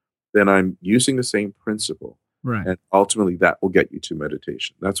something, then I'm using the same principle. Right. And ultimately that will get you to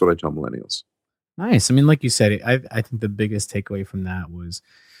meditation. That's what I tell millennials. Nice. I mean, like you said, I think the biggest takeaway from that was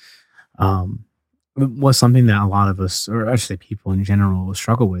something that a lot of us, or actually people in general,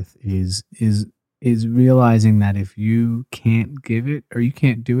 struggle with is realizing that if you can't give it or you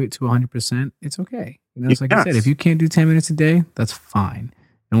can't do it to 100%, it's okay. It's like I said, if you can't do 10 minutes a day, that's fine.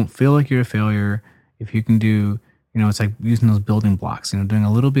 Don't feel like you're a failure. If you can do, it's like using those building blocks, doing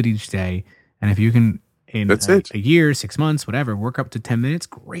a little bit each day. And if you can, in a year, 6 months, whatever, work up to 10 minutes,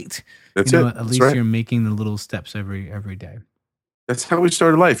 great. That's it. At least you're making the little steps every day. That's how we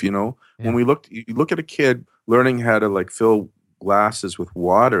started life, When you look at a kid learning how to like fill glasses with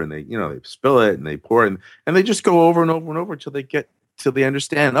water and they spill it and they pour it and they just go over and over and over till they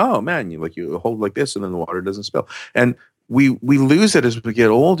understand, oh man, you hold like this and then the water doesn't spill. And we lose it as we get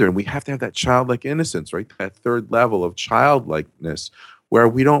older, and we have to have that childlike innocence, right? That third level of childlikeness where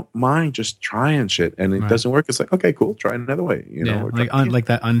we don't mind just trying shit and it doesn't work. It's like, okay, cool, try another way. Like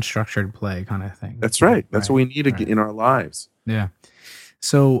that unstructured play kind of thing. That's right. That's what we need to get in our lives. Yeah.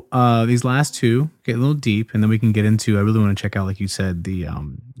 So these last two get a little deep, and then we can get into. I really want to check out, like you said, the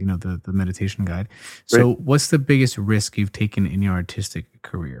the meditation guide. So, what's the biggest risk you've taken in your artistic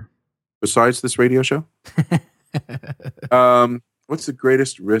career? Besides this radio show? What's the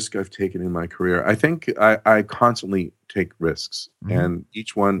greatest risk I've taken in my career? I think I constantly take risks, and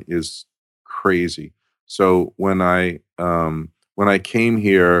each one is crazy. So when I came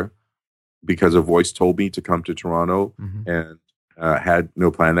here because a voice told me to come to Toronto and had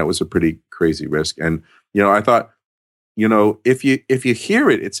no plan, that was a pretty crazy risk. And I thought, if you hear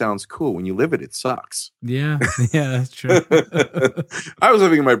it, it sounds cool. When you live it, it sucks. Yeah, that's true. I was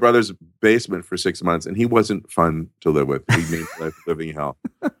living in my brother's basement for 6 months, and he wasn't fun to live with. He made life living hell.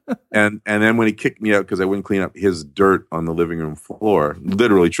 And then when he kicked me out because I wouldn't clean up his dirt on the living room floor,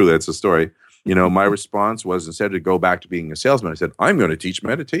 literally, truly, that's the story. My response was, instead of go back to being a salesman, I said, I'm going to teach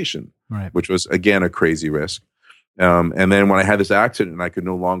meditation, which was, again, a crazy risk. And then when I had this accident and I could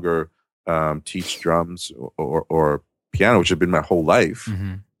no longer teach drums or piano, which had been my whole life,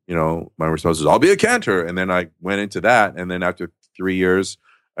 my response was, I'll be a cantor. And then I went into that. And then after 3 years,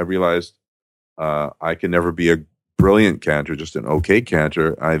 I realized I can never be a brilliant cantor, just an okay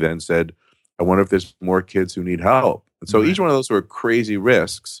cantor. I then said, I wonder if there's more kids who need help. And so each one of those were crazy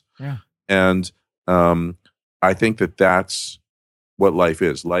risks. Yeah. And I think that's what life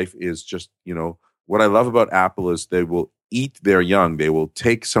is. Life is just, what I love about Apple is they will eat their young. They will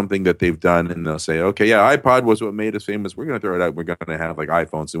take something that they've done and they'll say, okay, yeah, iPod was what made us famous. We're going to throw it out. We're going to have like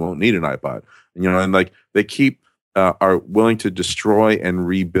iPhones. We won't need an iPod. And like they keep, are willing to destroy and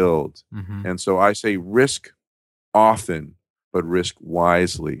rebuild. And so I say risk often, but risk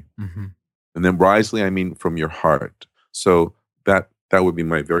wisely. And then wisely, I mean from your heart. So that would be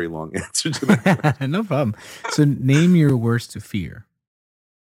my very long answer to that. No problem. So name your worst fear.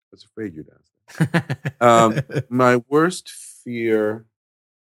 I was afraid you'd ask that. My worst fear.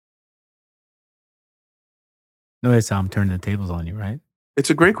 No, it's how I'm turning the tables on you, right? It's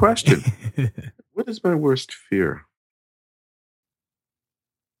a great question. What is my worst fear?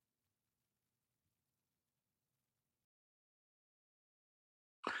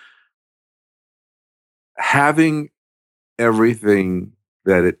 Having everything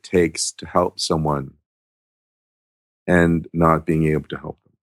that it takes to help someone and not being able to help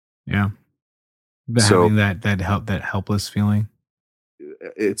them. Yeah. But So- having that helpless feeling.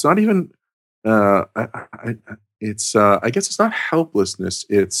 It's not even I guess it's not helplessness.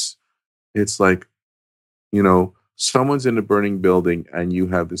 It's like, someone's in a burning building and you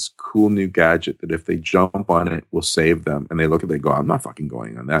have this cool new gadget that if they jump on it will save them, and they look at it and go, I'm not fucking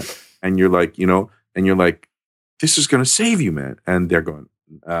going on that. And you're like, this is going to save you, man. And they're going,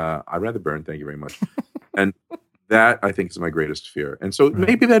 I'd rather burn. Thank you very much. And that, I think, is my greatest fear. And so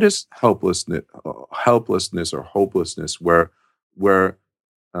maybe that is helplessness or hopelessness, where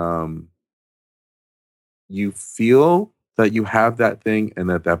you feel that you have that thing and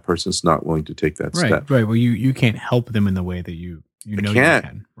that person's not willing to take that step. Right. Well, you can't help them in the way that you know you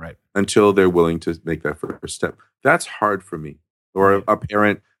can. Right. Until they're willing to make that first step. That's hard for me. Or a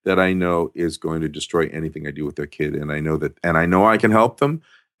parent that I know is going to destroy anything I do with their kid, and I know I can help them,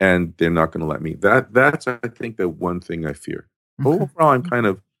 and they're not going to let me. That's I think the one thing I fear. Okay. Overall, I'm kind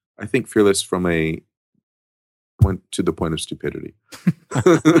of, I think, fearless from a point to the point of stupidity.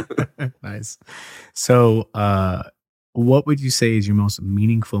 Nice. So, what would you say is your most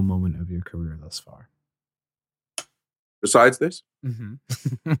meaningful moment of your career thus far? Besides this,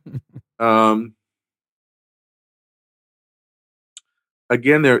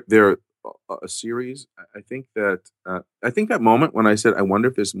 again, they're a series. I think that moment when I said, I wonder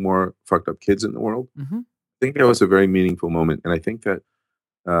if there's more fucked up kids in the world. I think that was a very meaningful moment. And I think that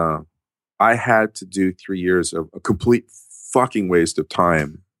I had to do 3 years of a complete fucking waste of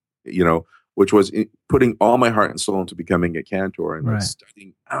time, which was putting all my heart and soul into becoming a cantor and like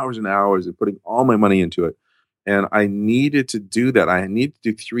studying hours and hours and putting all my money into it. And I needed to do that. I needed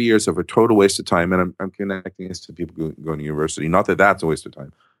to do 3 years of a total waste of time. And I'm connecting this to people going to university. Not that that's a waste of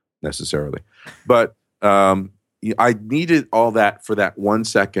time necessarily. But I needed all that for that 1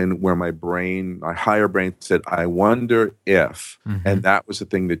 second where my higher brain said, I wonder if. And that was the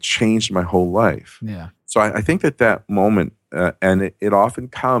thing that changed my whole life. Yeah. So I think that moment, and it often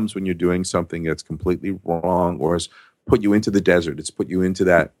comes when you're doing something that's completely wrong or has put you into the desert. It's put you into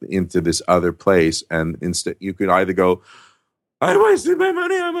this other place. And instead, you could either go, I wasted my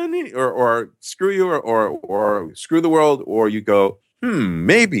money on money, or screw you, or screw the world, or you go,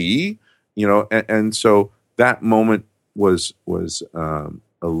 maybe, and so that moment was a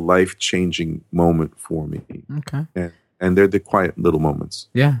life-changing moment for me. Okay. And they're the quiet little moments.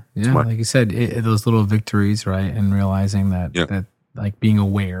 Yeah. Like you said, those little victories, right? And realizing that like being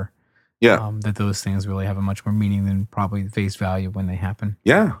aware that those things really have a much more meaning than probably face value when they happen.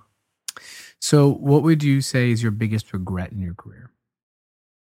 Yeah. So what would you say is your biggest regret in your career?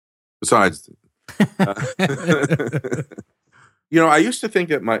 Besides, I used to think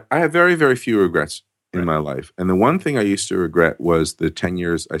that I have very, very few regrets in my life. And the one thing I used to regret was the 10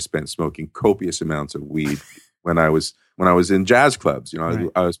 years I spent smoking copious amounts of weed when I was in jazz clubs. I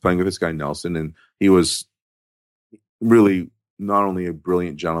was playing with this guy, Nelson, and he was really not only a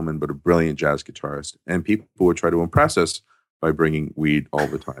brilliant gentleman, but a brilliant jazz guitarist. And people would try to impress us by bringing weed all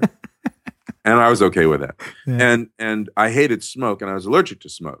the time. And I was okay with that. Yeah. And I hated smoke, and I was allergic to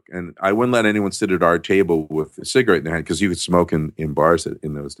smoke. And I wouldn't let anyone sit at our table with a cigarette in their hand, because you could smoke in bars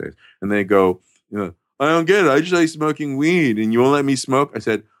in those days. And they go, I don't get it. I just like smoking weed, and you won't let me smoke. I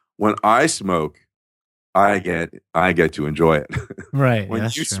said, when I smoke, I get to enjoy it. Right. When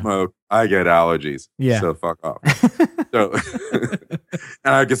you smoke, I get allergies. Yeah. So fuck off. So,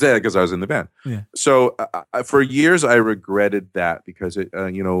 and I can say that because I was in the band. Yeah. So for years, I regretted that, because it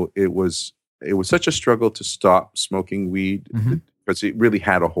was such a struggle to stop smoking weed, because it really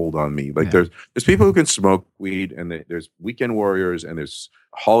had a hold on me. Like there's people who can smoke weed, and there's weekend warriors, and there's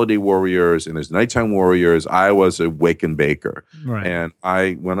holiday warriors, and there's nighttime warriors. I was a wake and baker. Right. And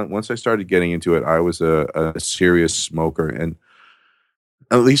once I started getting into it, I was a serious smoker. And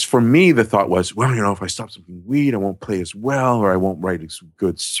at least for me, the thought was, well, if I stop smoking weed, I won't play as well, or I won't write as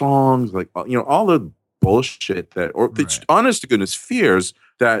good songs. Like, all the bullshit the honest to goodness fears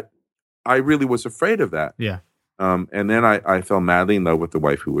that I really was afraid of that. Yeah. And then I fell madly in love with the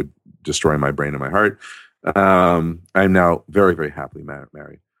wife who would destroy my brain and my heart. I'm now very, very happily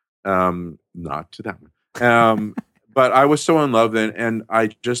married. Not to that one. But I was so in love then, and I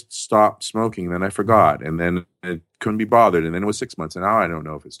just stopped smoking. Then I forgot, and then I couldn't be bothered. And then it was 6 months, and now I don't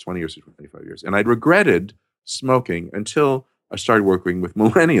know if it's 20 years or 25 years. And I regretted smoking until I started working with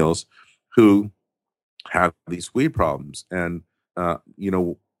millennials who have these weed problems. And,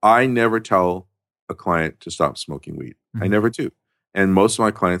 I never tell a client to stop smoking weed. I never do. And most of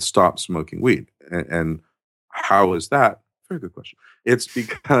my clients stop smoking weed. And how is that? Very good question. It's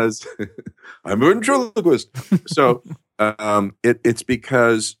because I'm a ventriloquist. So it's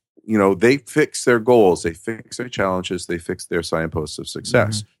because, they fix their goals, they fix their challenges, they fix their signposts of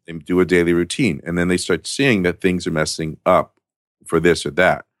success. They do a daily routine, and then they start seeing that things are messing up for this or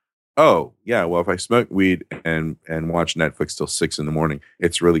that. Oh, yeah, well, if I smoke weed and watch Netflix till 6 a.m,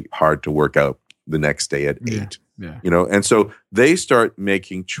 it's really hard to work out the next day at 8. Yeah. And so they start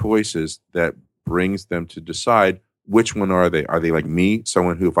making choices that brings them to decide, which one are they? Are they like me,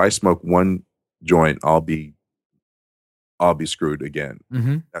 someone who, if I smoke one joint, I'll be screwed again.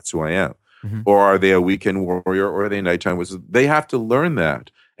 That's who I am. Or are they a weekend warrior, or are they nighttime wizards? They have to learn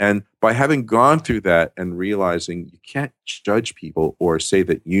that. And by having gone through that and realizing you can't judge people or say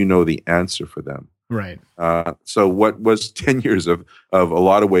that you know the answer for them. Right. So what was 10 years of a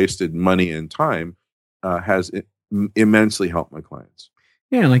lot of wasted money and time has immensely helped my clients.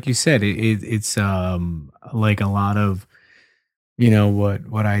 Yeah, like you said, it's like a lot of,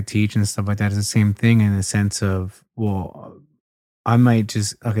 what I teach and stuff like that is the same thing, in the sense of, well, I might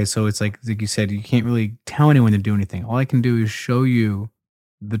just, okay, so it's like you said, you can't really tell anyone to do anything. All I can do is show you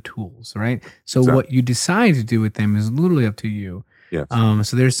the tools, right? So exactly. What you decide to do with them is literally up to you. Yes.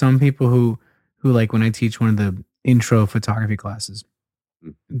 So there's some people who like, when I teach one of the intro photography classes,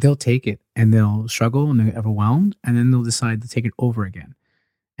 they'll take it and they'll struggle and they're overwhelmed, and then they'll decide to take it over again.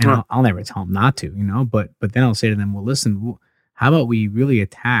 And I'll never tell them not to, but then I'll say to them, well, listen, how about we really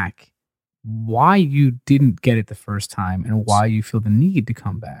attack why you didn't get it the first time and why you feel the need to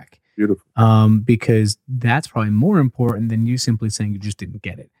come back. Beautiful. Because that's probably more important than you simply saying you just didn't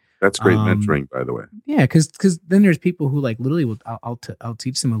get it. That's great mentoring, by the way. Yeah, because then there's people who like literally I'll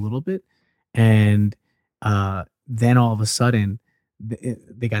teach them a little bit, and then all of a sudden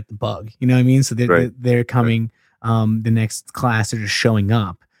they got the bug. You know what I mean? So they're coming the next class. They're just showing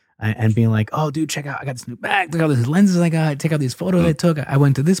up and being like, "Oh, dude, check out! I got this new bag. Look at all these lenses I got. Check out these photos I took. I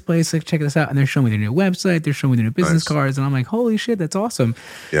went to this place. Like, check this out." And they're showing me their new website. They're showing me their new business cards, and I'm like, "Holy shit, that's awesome!"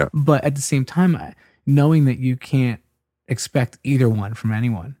 Yeah. But at the same time, knowing that you can't expect either one from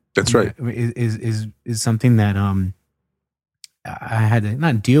anyone. That's right. Is something that I had to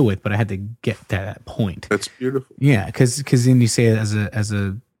not deal with, but I had to get to that point. That's beautiful. Yeah, because then you say it as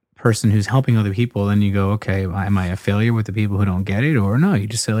a person who's helping other people, then you go, okay, am I a failure with the people who don't get it, or no? You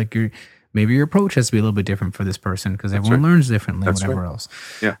just say like maybe your approach has to be a little bit different for this person, because everyone learns differently, whatever else.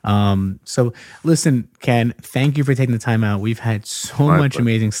 Yeah. So listen, Ken, thank you for taking the time out. We've had so much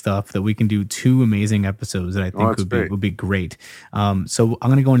amazing stuff that we can do 2 amazing episodes that I think would be great. So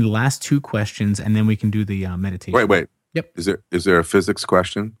I'm going to go into the last 2 questions, and then we can do the meditation. Wait. Yep. Is there a physics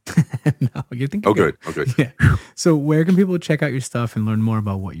question? No, you think? Oh, good. Okay. Yeah. So where can people check out your stuff and learn more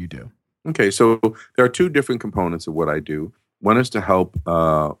about what you do? Okay, so there are 2 different components of what I do. One is to help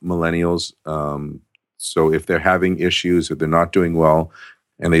millennials. So if they're having issues or they're not doing well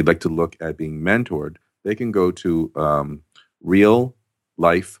and they'd like to look at being mentored, they can go to Real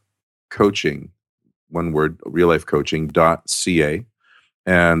Life Coaching, one word, reallifecoaching.ca.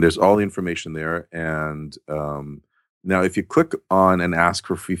 And there's all the information there. And now if you click on and ask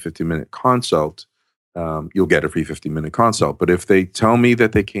for a free 15-minute consult, you'll get a free 15-minute consult. But if they tell me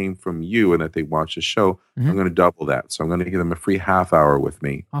that they came from you and that they watched the show, I'm going to double that. So I'm going to give them a free half hour with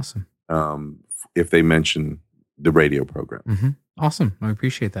me. Awesome. If they mention the radio program. Awesome. I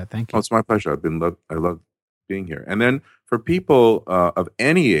appreciate that. Thank you. Oh, it's my pleasure. I love being here. And then for people of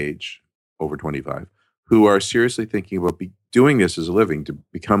any age over 25 who are seriously thinking about doing this as a living, to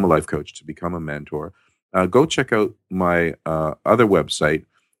become a life coach, to become a mentor, go check out my other website,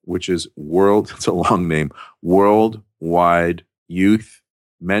 which is it's a long name,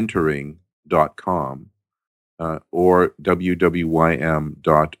 worldwideyouthmentoring.com or wwym.org.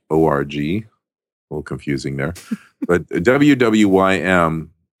 A little confusing there. But wwym.org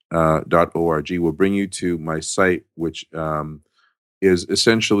will bring you to my site, which is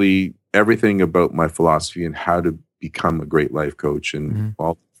essentially everything about my philosophy and how to become a great life coach and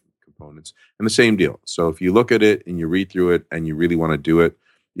all components. And the same deal. So if you look at it and you read through it and you really want to do it,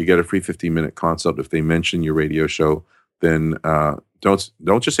 you get a free 15-minute consult. If they mention your radio show, then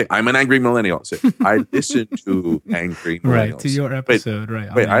don't just say, I'm an angry millennial. Say, I listen to angry millennials. Right, to your episode.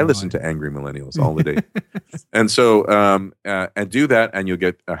 Wait, I listen to angry millennials all the day. And so, and do that, and you'll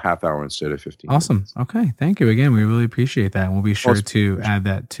get a half hour instead of 15 Awesome. minutes. Okay, thank you again. We really appreciate that. And we'll be sure to add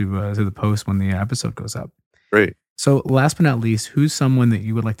that to the post when the episode goes up. Great. So last but not least, who's someone that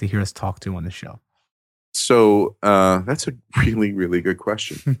you would like to hear us talk to on the show? So that's a really, really good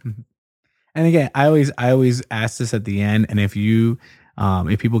question. And again, I always ask this at the end. And if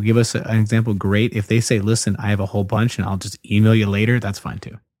people give us an example, great. If they say, listen, I have a whole bunch and I'll just email you later, that's fine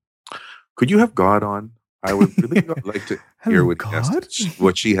too. Could you have God on? I would really like to hear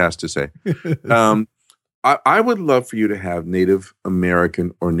what she has to say. I would love for you to have Native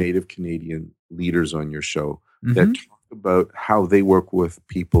American or Native Canadian leaders on your show that talk about how they work with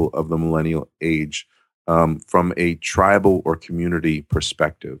people of the millennial age from a tribal or community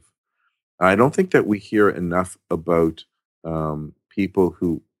perspective. I don't think that we hear enough about people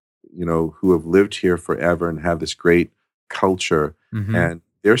who have lived here forever and have this great culture. And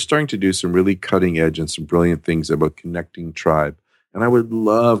they're starting to do some really cutting edge and some brilliant things about connecting tribe. And I would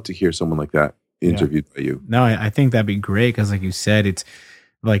love to hear someone like that interviewed by you. No, I think that'd be great because, like you said, it's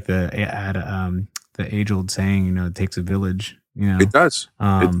like the age-old saying, it takes a village. It does.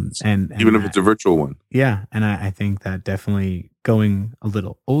 And even if it's a virtual one. Yeah. And I think that definitely going a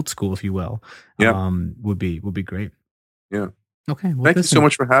little old school, if you will, would be great. Yeah. Okay. Well, thank you so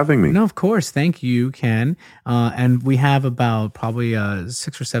much for having me. No, of course. Thank you, Ken. And we have about probably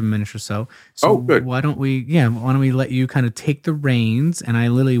 6 or 7 minutes or so. So good. Why don't we let you kind of take the reins, and I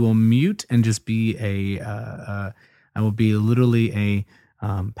literally will mute and just be I will be literally a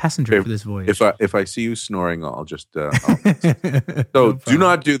passenger for this voyage. If I see you snoring, I'll just. So do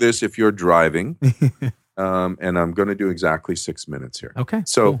not do this if you're driving. And I'm going to do exactly 6 minutes here. Okay.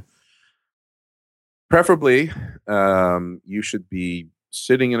 So, cool. Preferably, you should be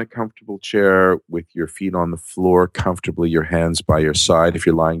sitting in a comfortable chair with your feet on the floor comfortably, your hands by your side. If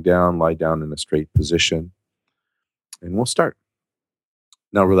you're lying down, lie down in a straight position, and we'll start.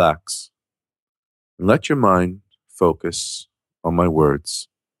 Now, relax and let your mind focus on my words.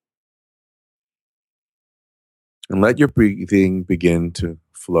 And let your breathing begin to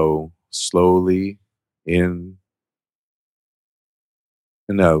flow slowly in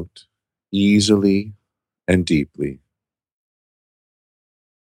and out, easily and deeply.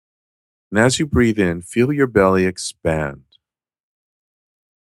 And as you breathe in, feel your belly expand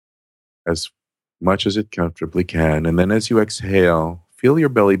as much as it comfortably can. And then as you exhale, feel your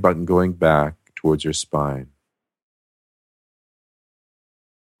belly button going back towards your spine.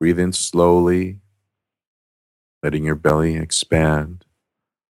 Breathe in slowly, letting your belly expand.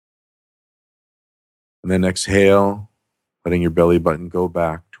 And then exhale, letting your belly button go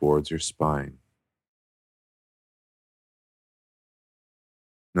back towards your spine.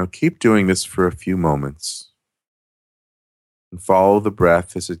 Now keep doing this for a few moments. And follow the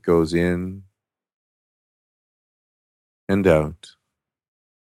breath as it goes in and out.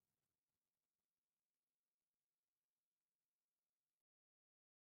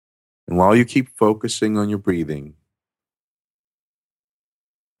 And while you keep focusing on your breathing,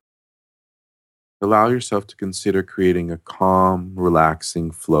 allow yourself to consider creating a calm,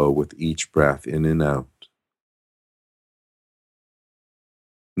 relaxing flow with each breath in and out.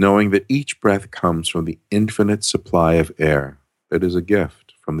 knowing that each breath comes from the infinite supply of air that is a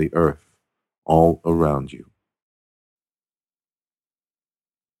gift from the earth all around you.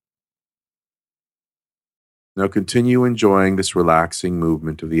 Now continue enjoying this relaxing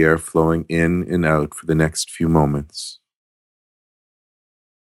movement of the air flowing in and out for the next few moments.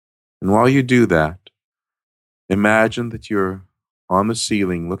 And while you do that, imagine that you're on the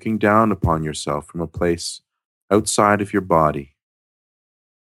ceiling looking down upon yourself from a place outside of your body,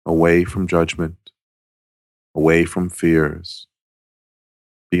 away from judgment, away from fears,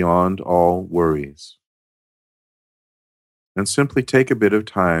 beyond all worries. And simply take a bit of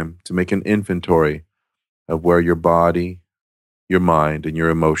time to make an inventory of where your body, your mind, and your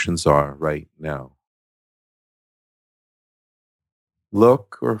emotions are right now.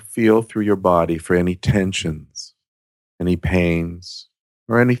 Look or feel through your body for any tensions, any pains,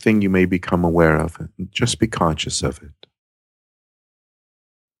 or anything you may become aware of, and just be conscious of it.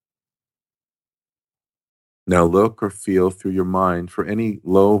 Now look or feel through your mind for any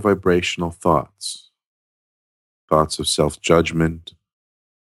low vibrational thoughts of self-judgment,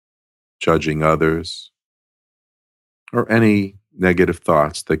 judging others, or any negative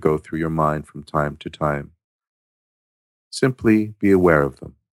thoughts that go through your mind from time to time. Simply be aware of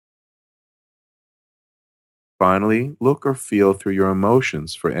them. Finally, look or feel through your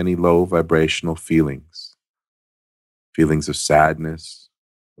emotions for any low vibrational feelings. Feelings of sadness,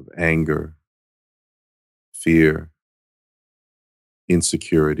 of anger, fear,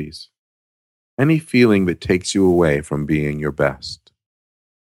 insecurities. Any feeling that takes you away from being your best.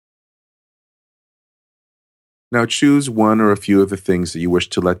 Now choose one or a few of the things that you wish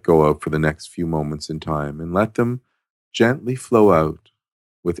to let go of for the next few moments in time and let them gently flow out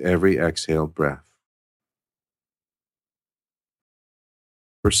with every exhaled breath.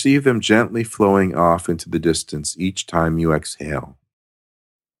 Perceive them gently flowing off into the distance each time you exhale.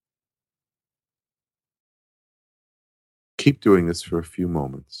 Keep doing this for a few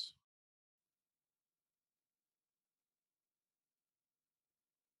moments.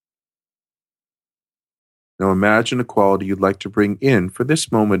 Now imagine a quality you'd like to bring in for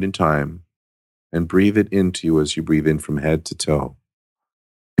this moment in time and breathe it into you as you breathe in from head to toe.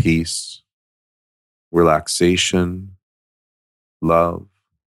 Peace, relaxation, love.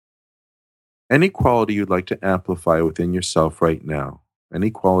 Any quality you'd like to amplify within yourself right now.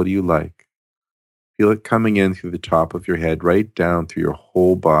 Any quality you like. Feel it coming in through the top of your head, right down through your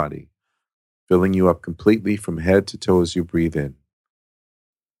whole body, filling you up completely from head to toe as you breathe in.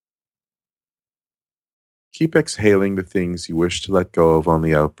 Keep exhaling the things you wish to let go of on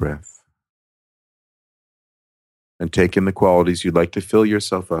the out-breath. And take in the qualities you'd like to fill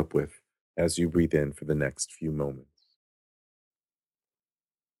yourself up with as you breathe in for the next few moments.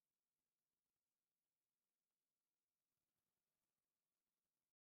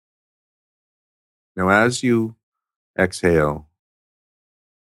 Now, as you exhale,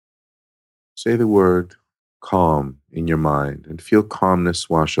 say the word calm in your mind and feel calmness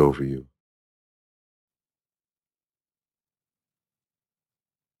wash over you.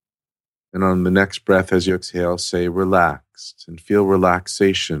 And on the next breath, as you exhale, say relaxed and feel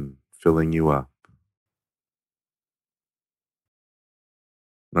relaxation filling you up.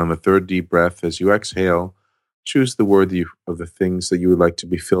 And on the third deep breath, as you exhale, choose the word of the things that you would like to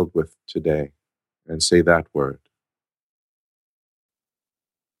be filled with today and say that word.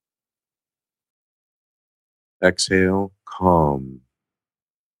 Exhale, calm.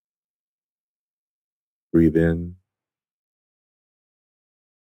 Breathe in.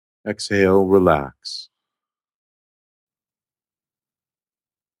 Exhale, relax.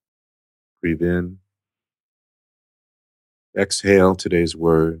 Breathe in. Exhale today's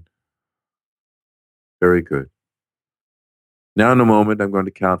word. Very good. Now in a moment, I'm going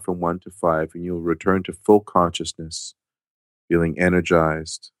to count from 1 to 5, and you'll return to full consciousness, feeling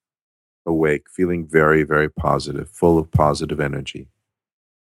energized, awake, feeling very, very positive, full of positive energy.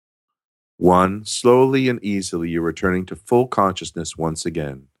 1, slowly and easily, you're returning to full consciousness once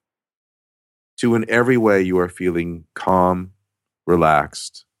again. 2, in every way, you are feeling calm,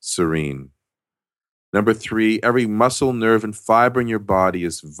 relaxed, serene. Number 3, every muscle, nerve, and fiber in your body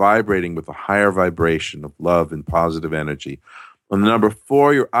is vibrating with a higher vibration of love and positive energy. On the number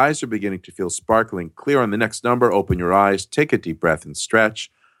 4, your eyes are beginning to feel sparkling clear. On the next number, open your eyes, take a deep breath and stretch.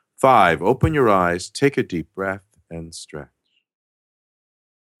 5, open your eyes, take a deep breath and stretch.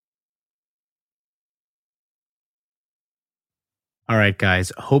 All right,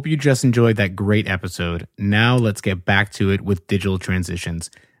 guys. Hope you just enjoyed that great episode. Now let's get back to it with digital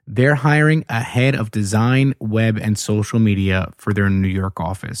transitions. They're hiring a head of design, web, and social media for their New York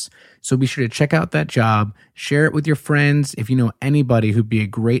office. So be sure to check out that job, share it with your friends if you know anybody who'd be a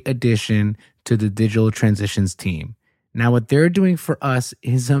great addition to the digital transitions team. Now, what they're doing for us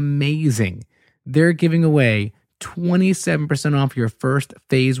is amazing. They're giving away 27% off your first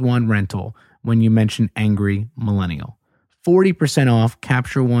Phase 1 rental when you mention Angry Millennial. 40% off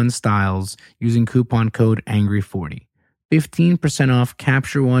Capture One styles using coupon code ANGRY40. 15% off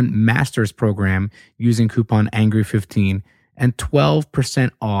Capture One Masters program using coupon ANGRY15. And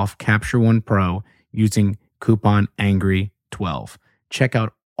 12% off Capture One Pro using coupon ANGRY12. Check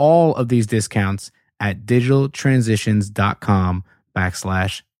out all of these discounts at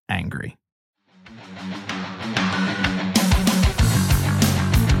digitaltransitions.com/angry.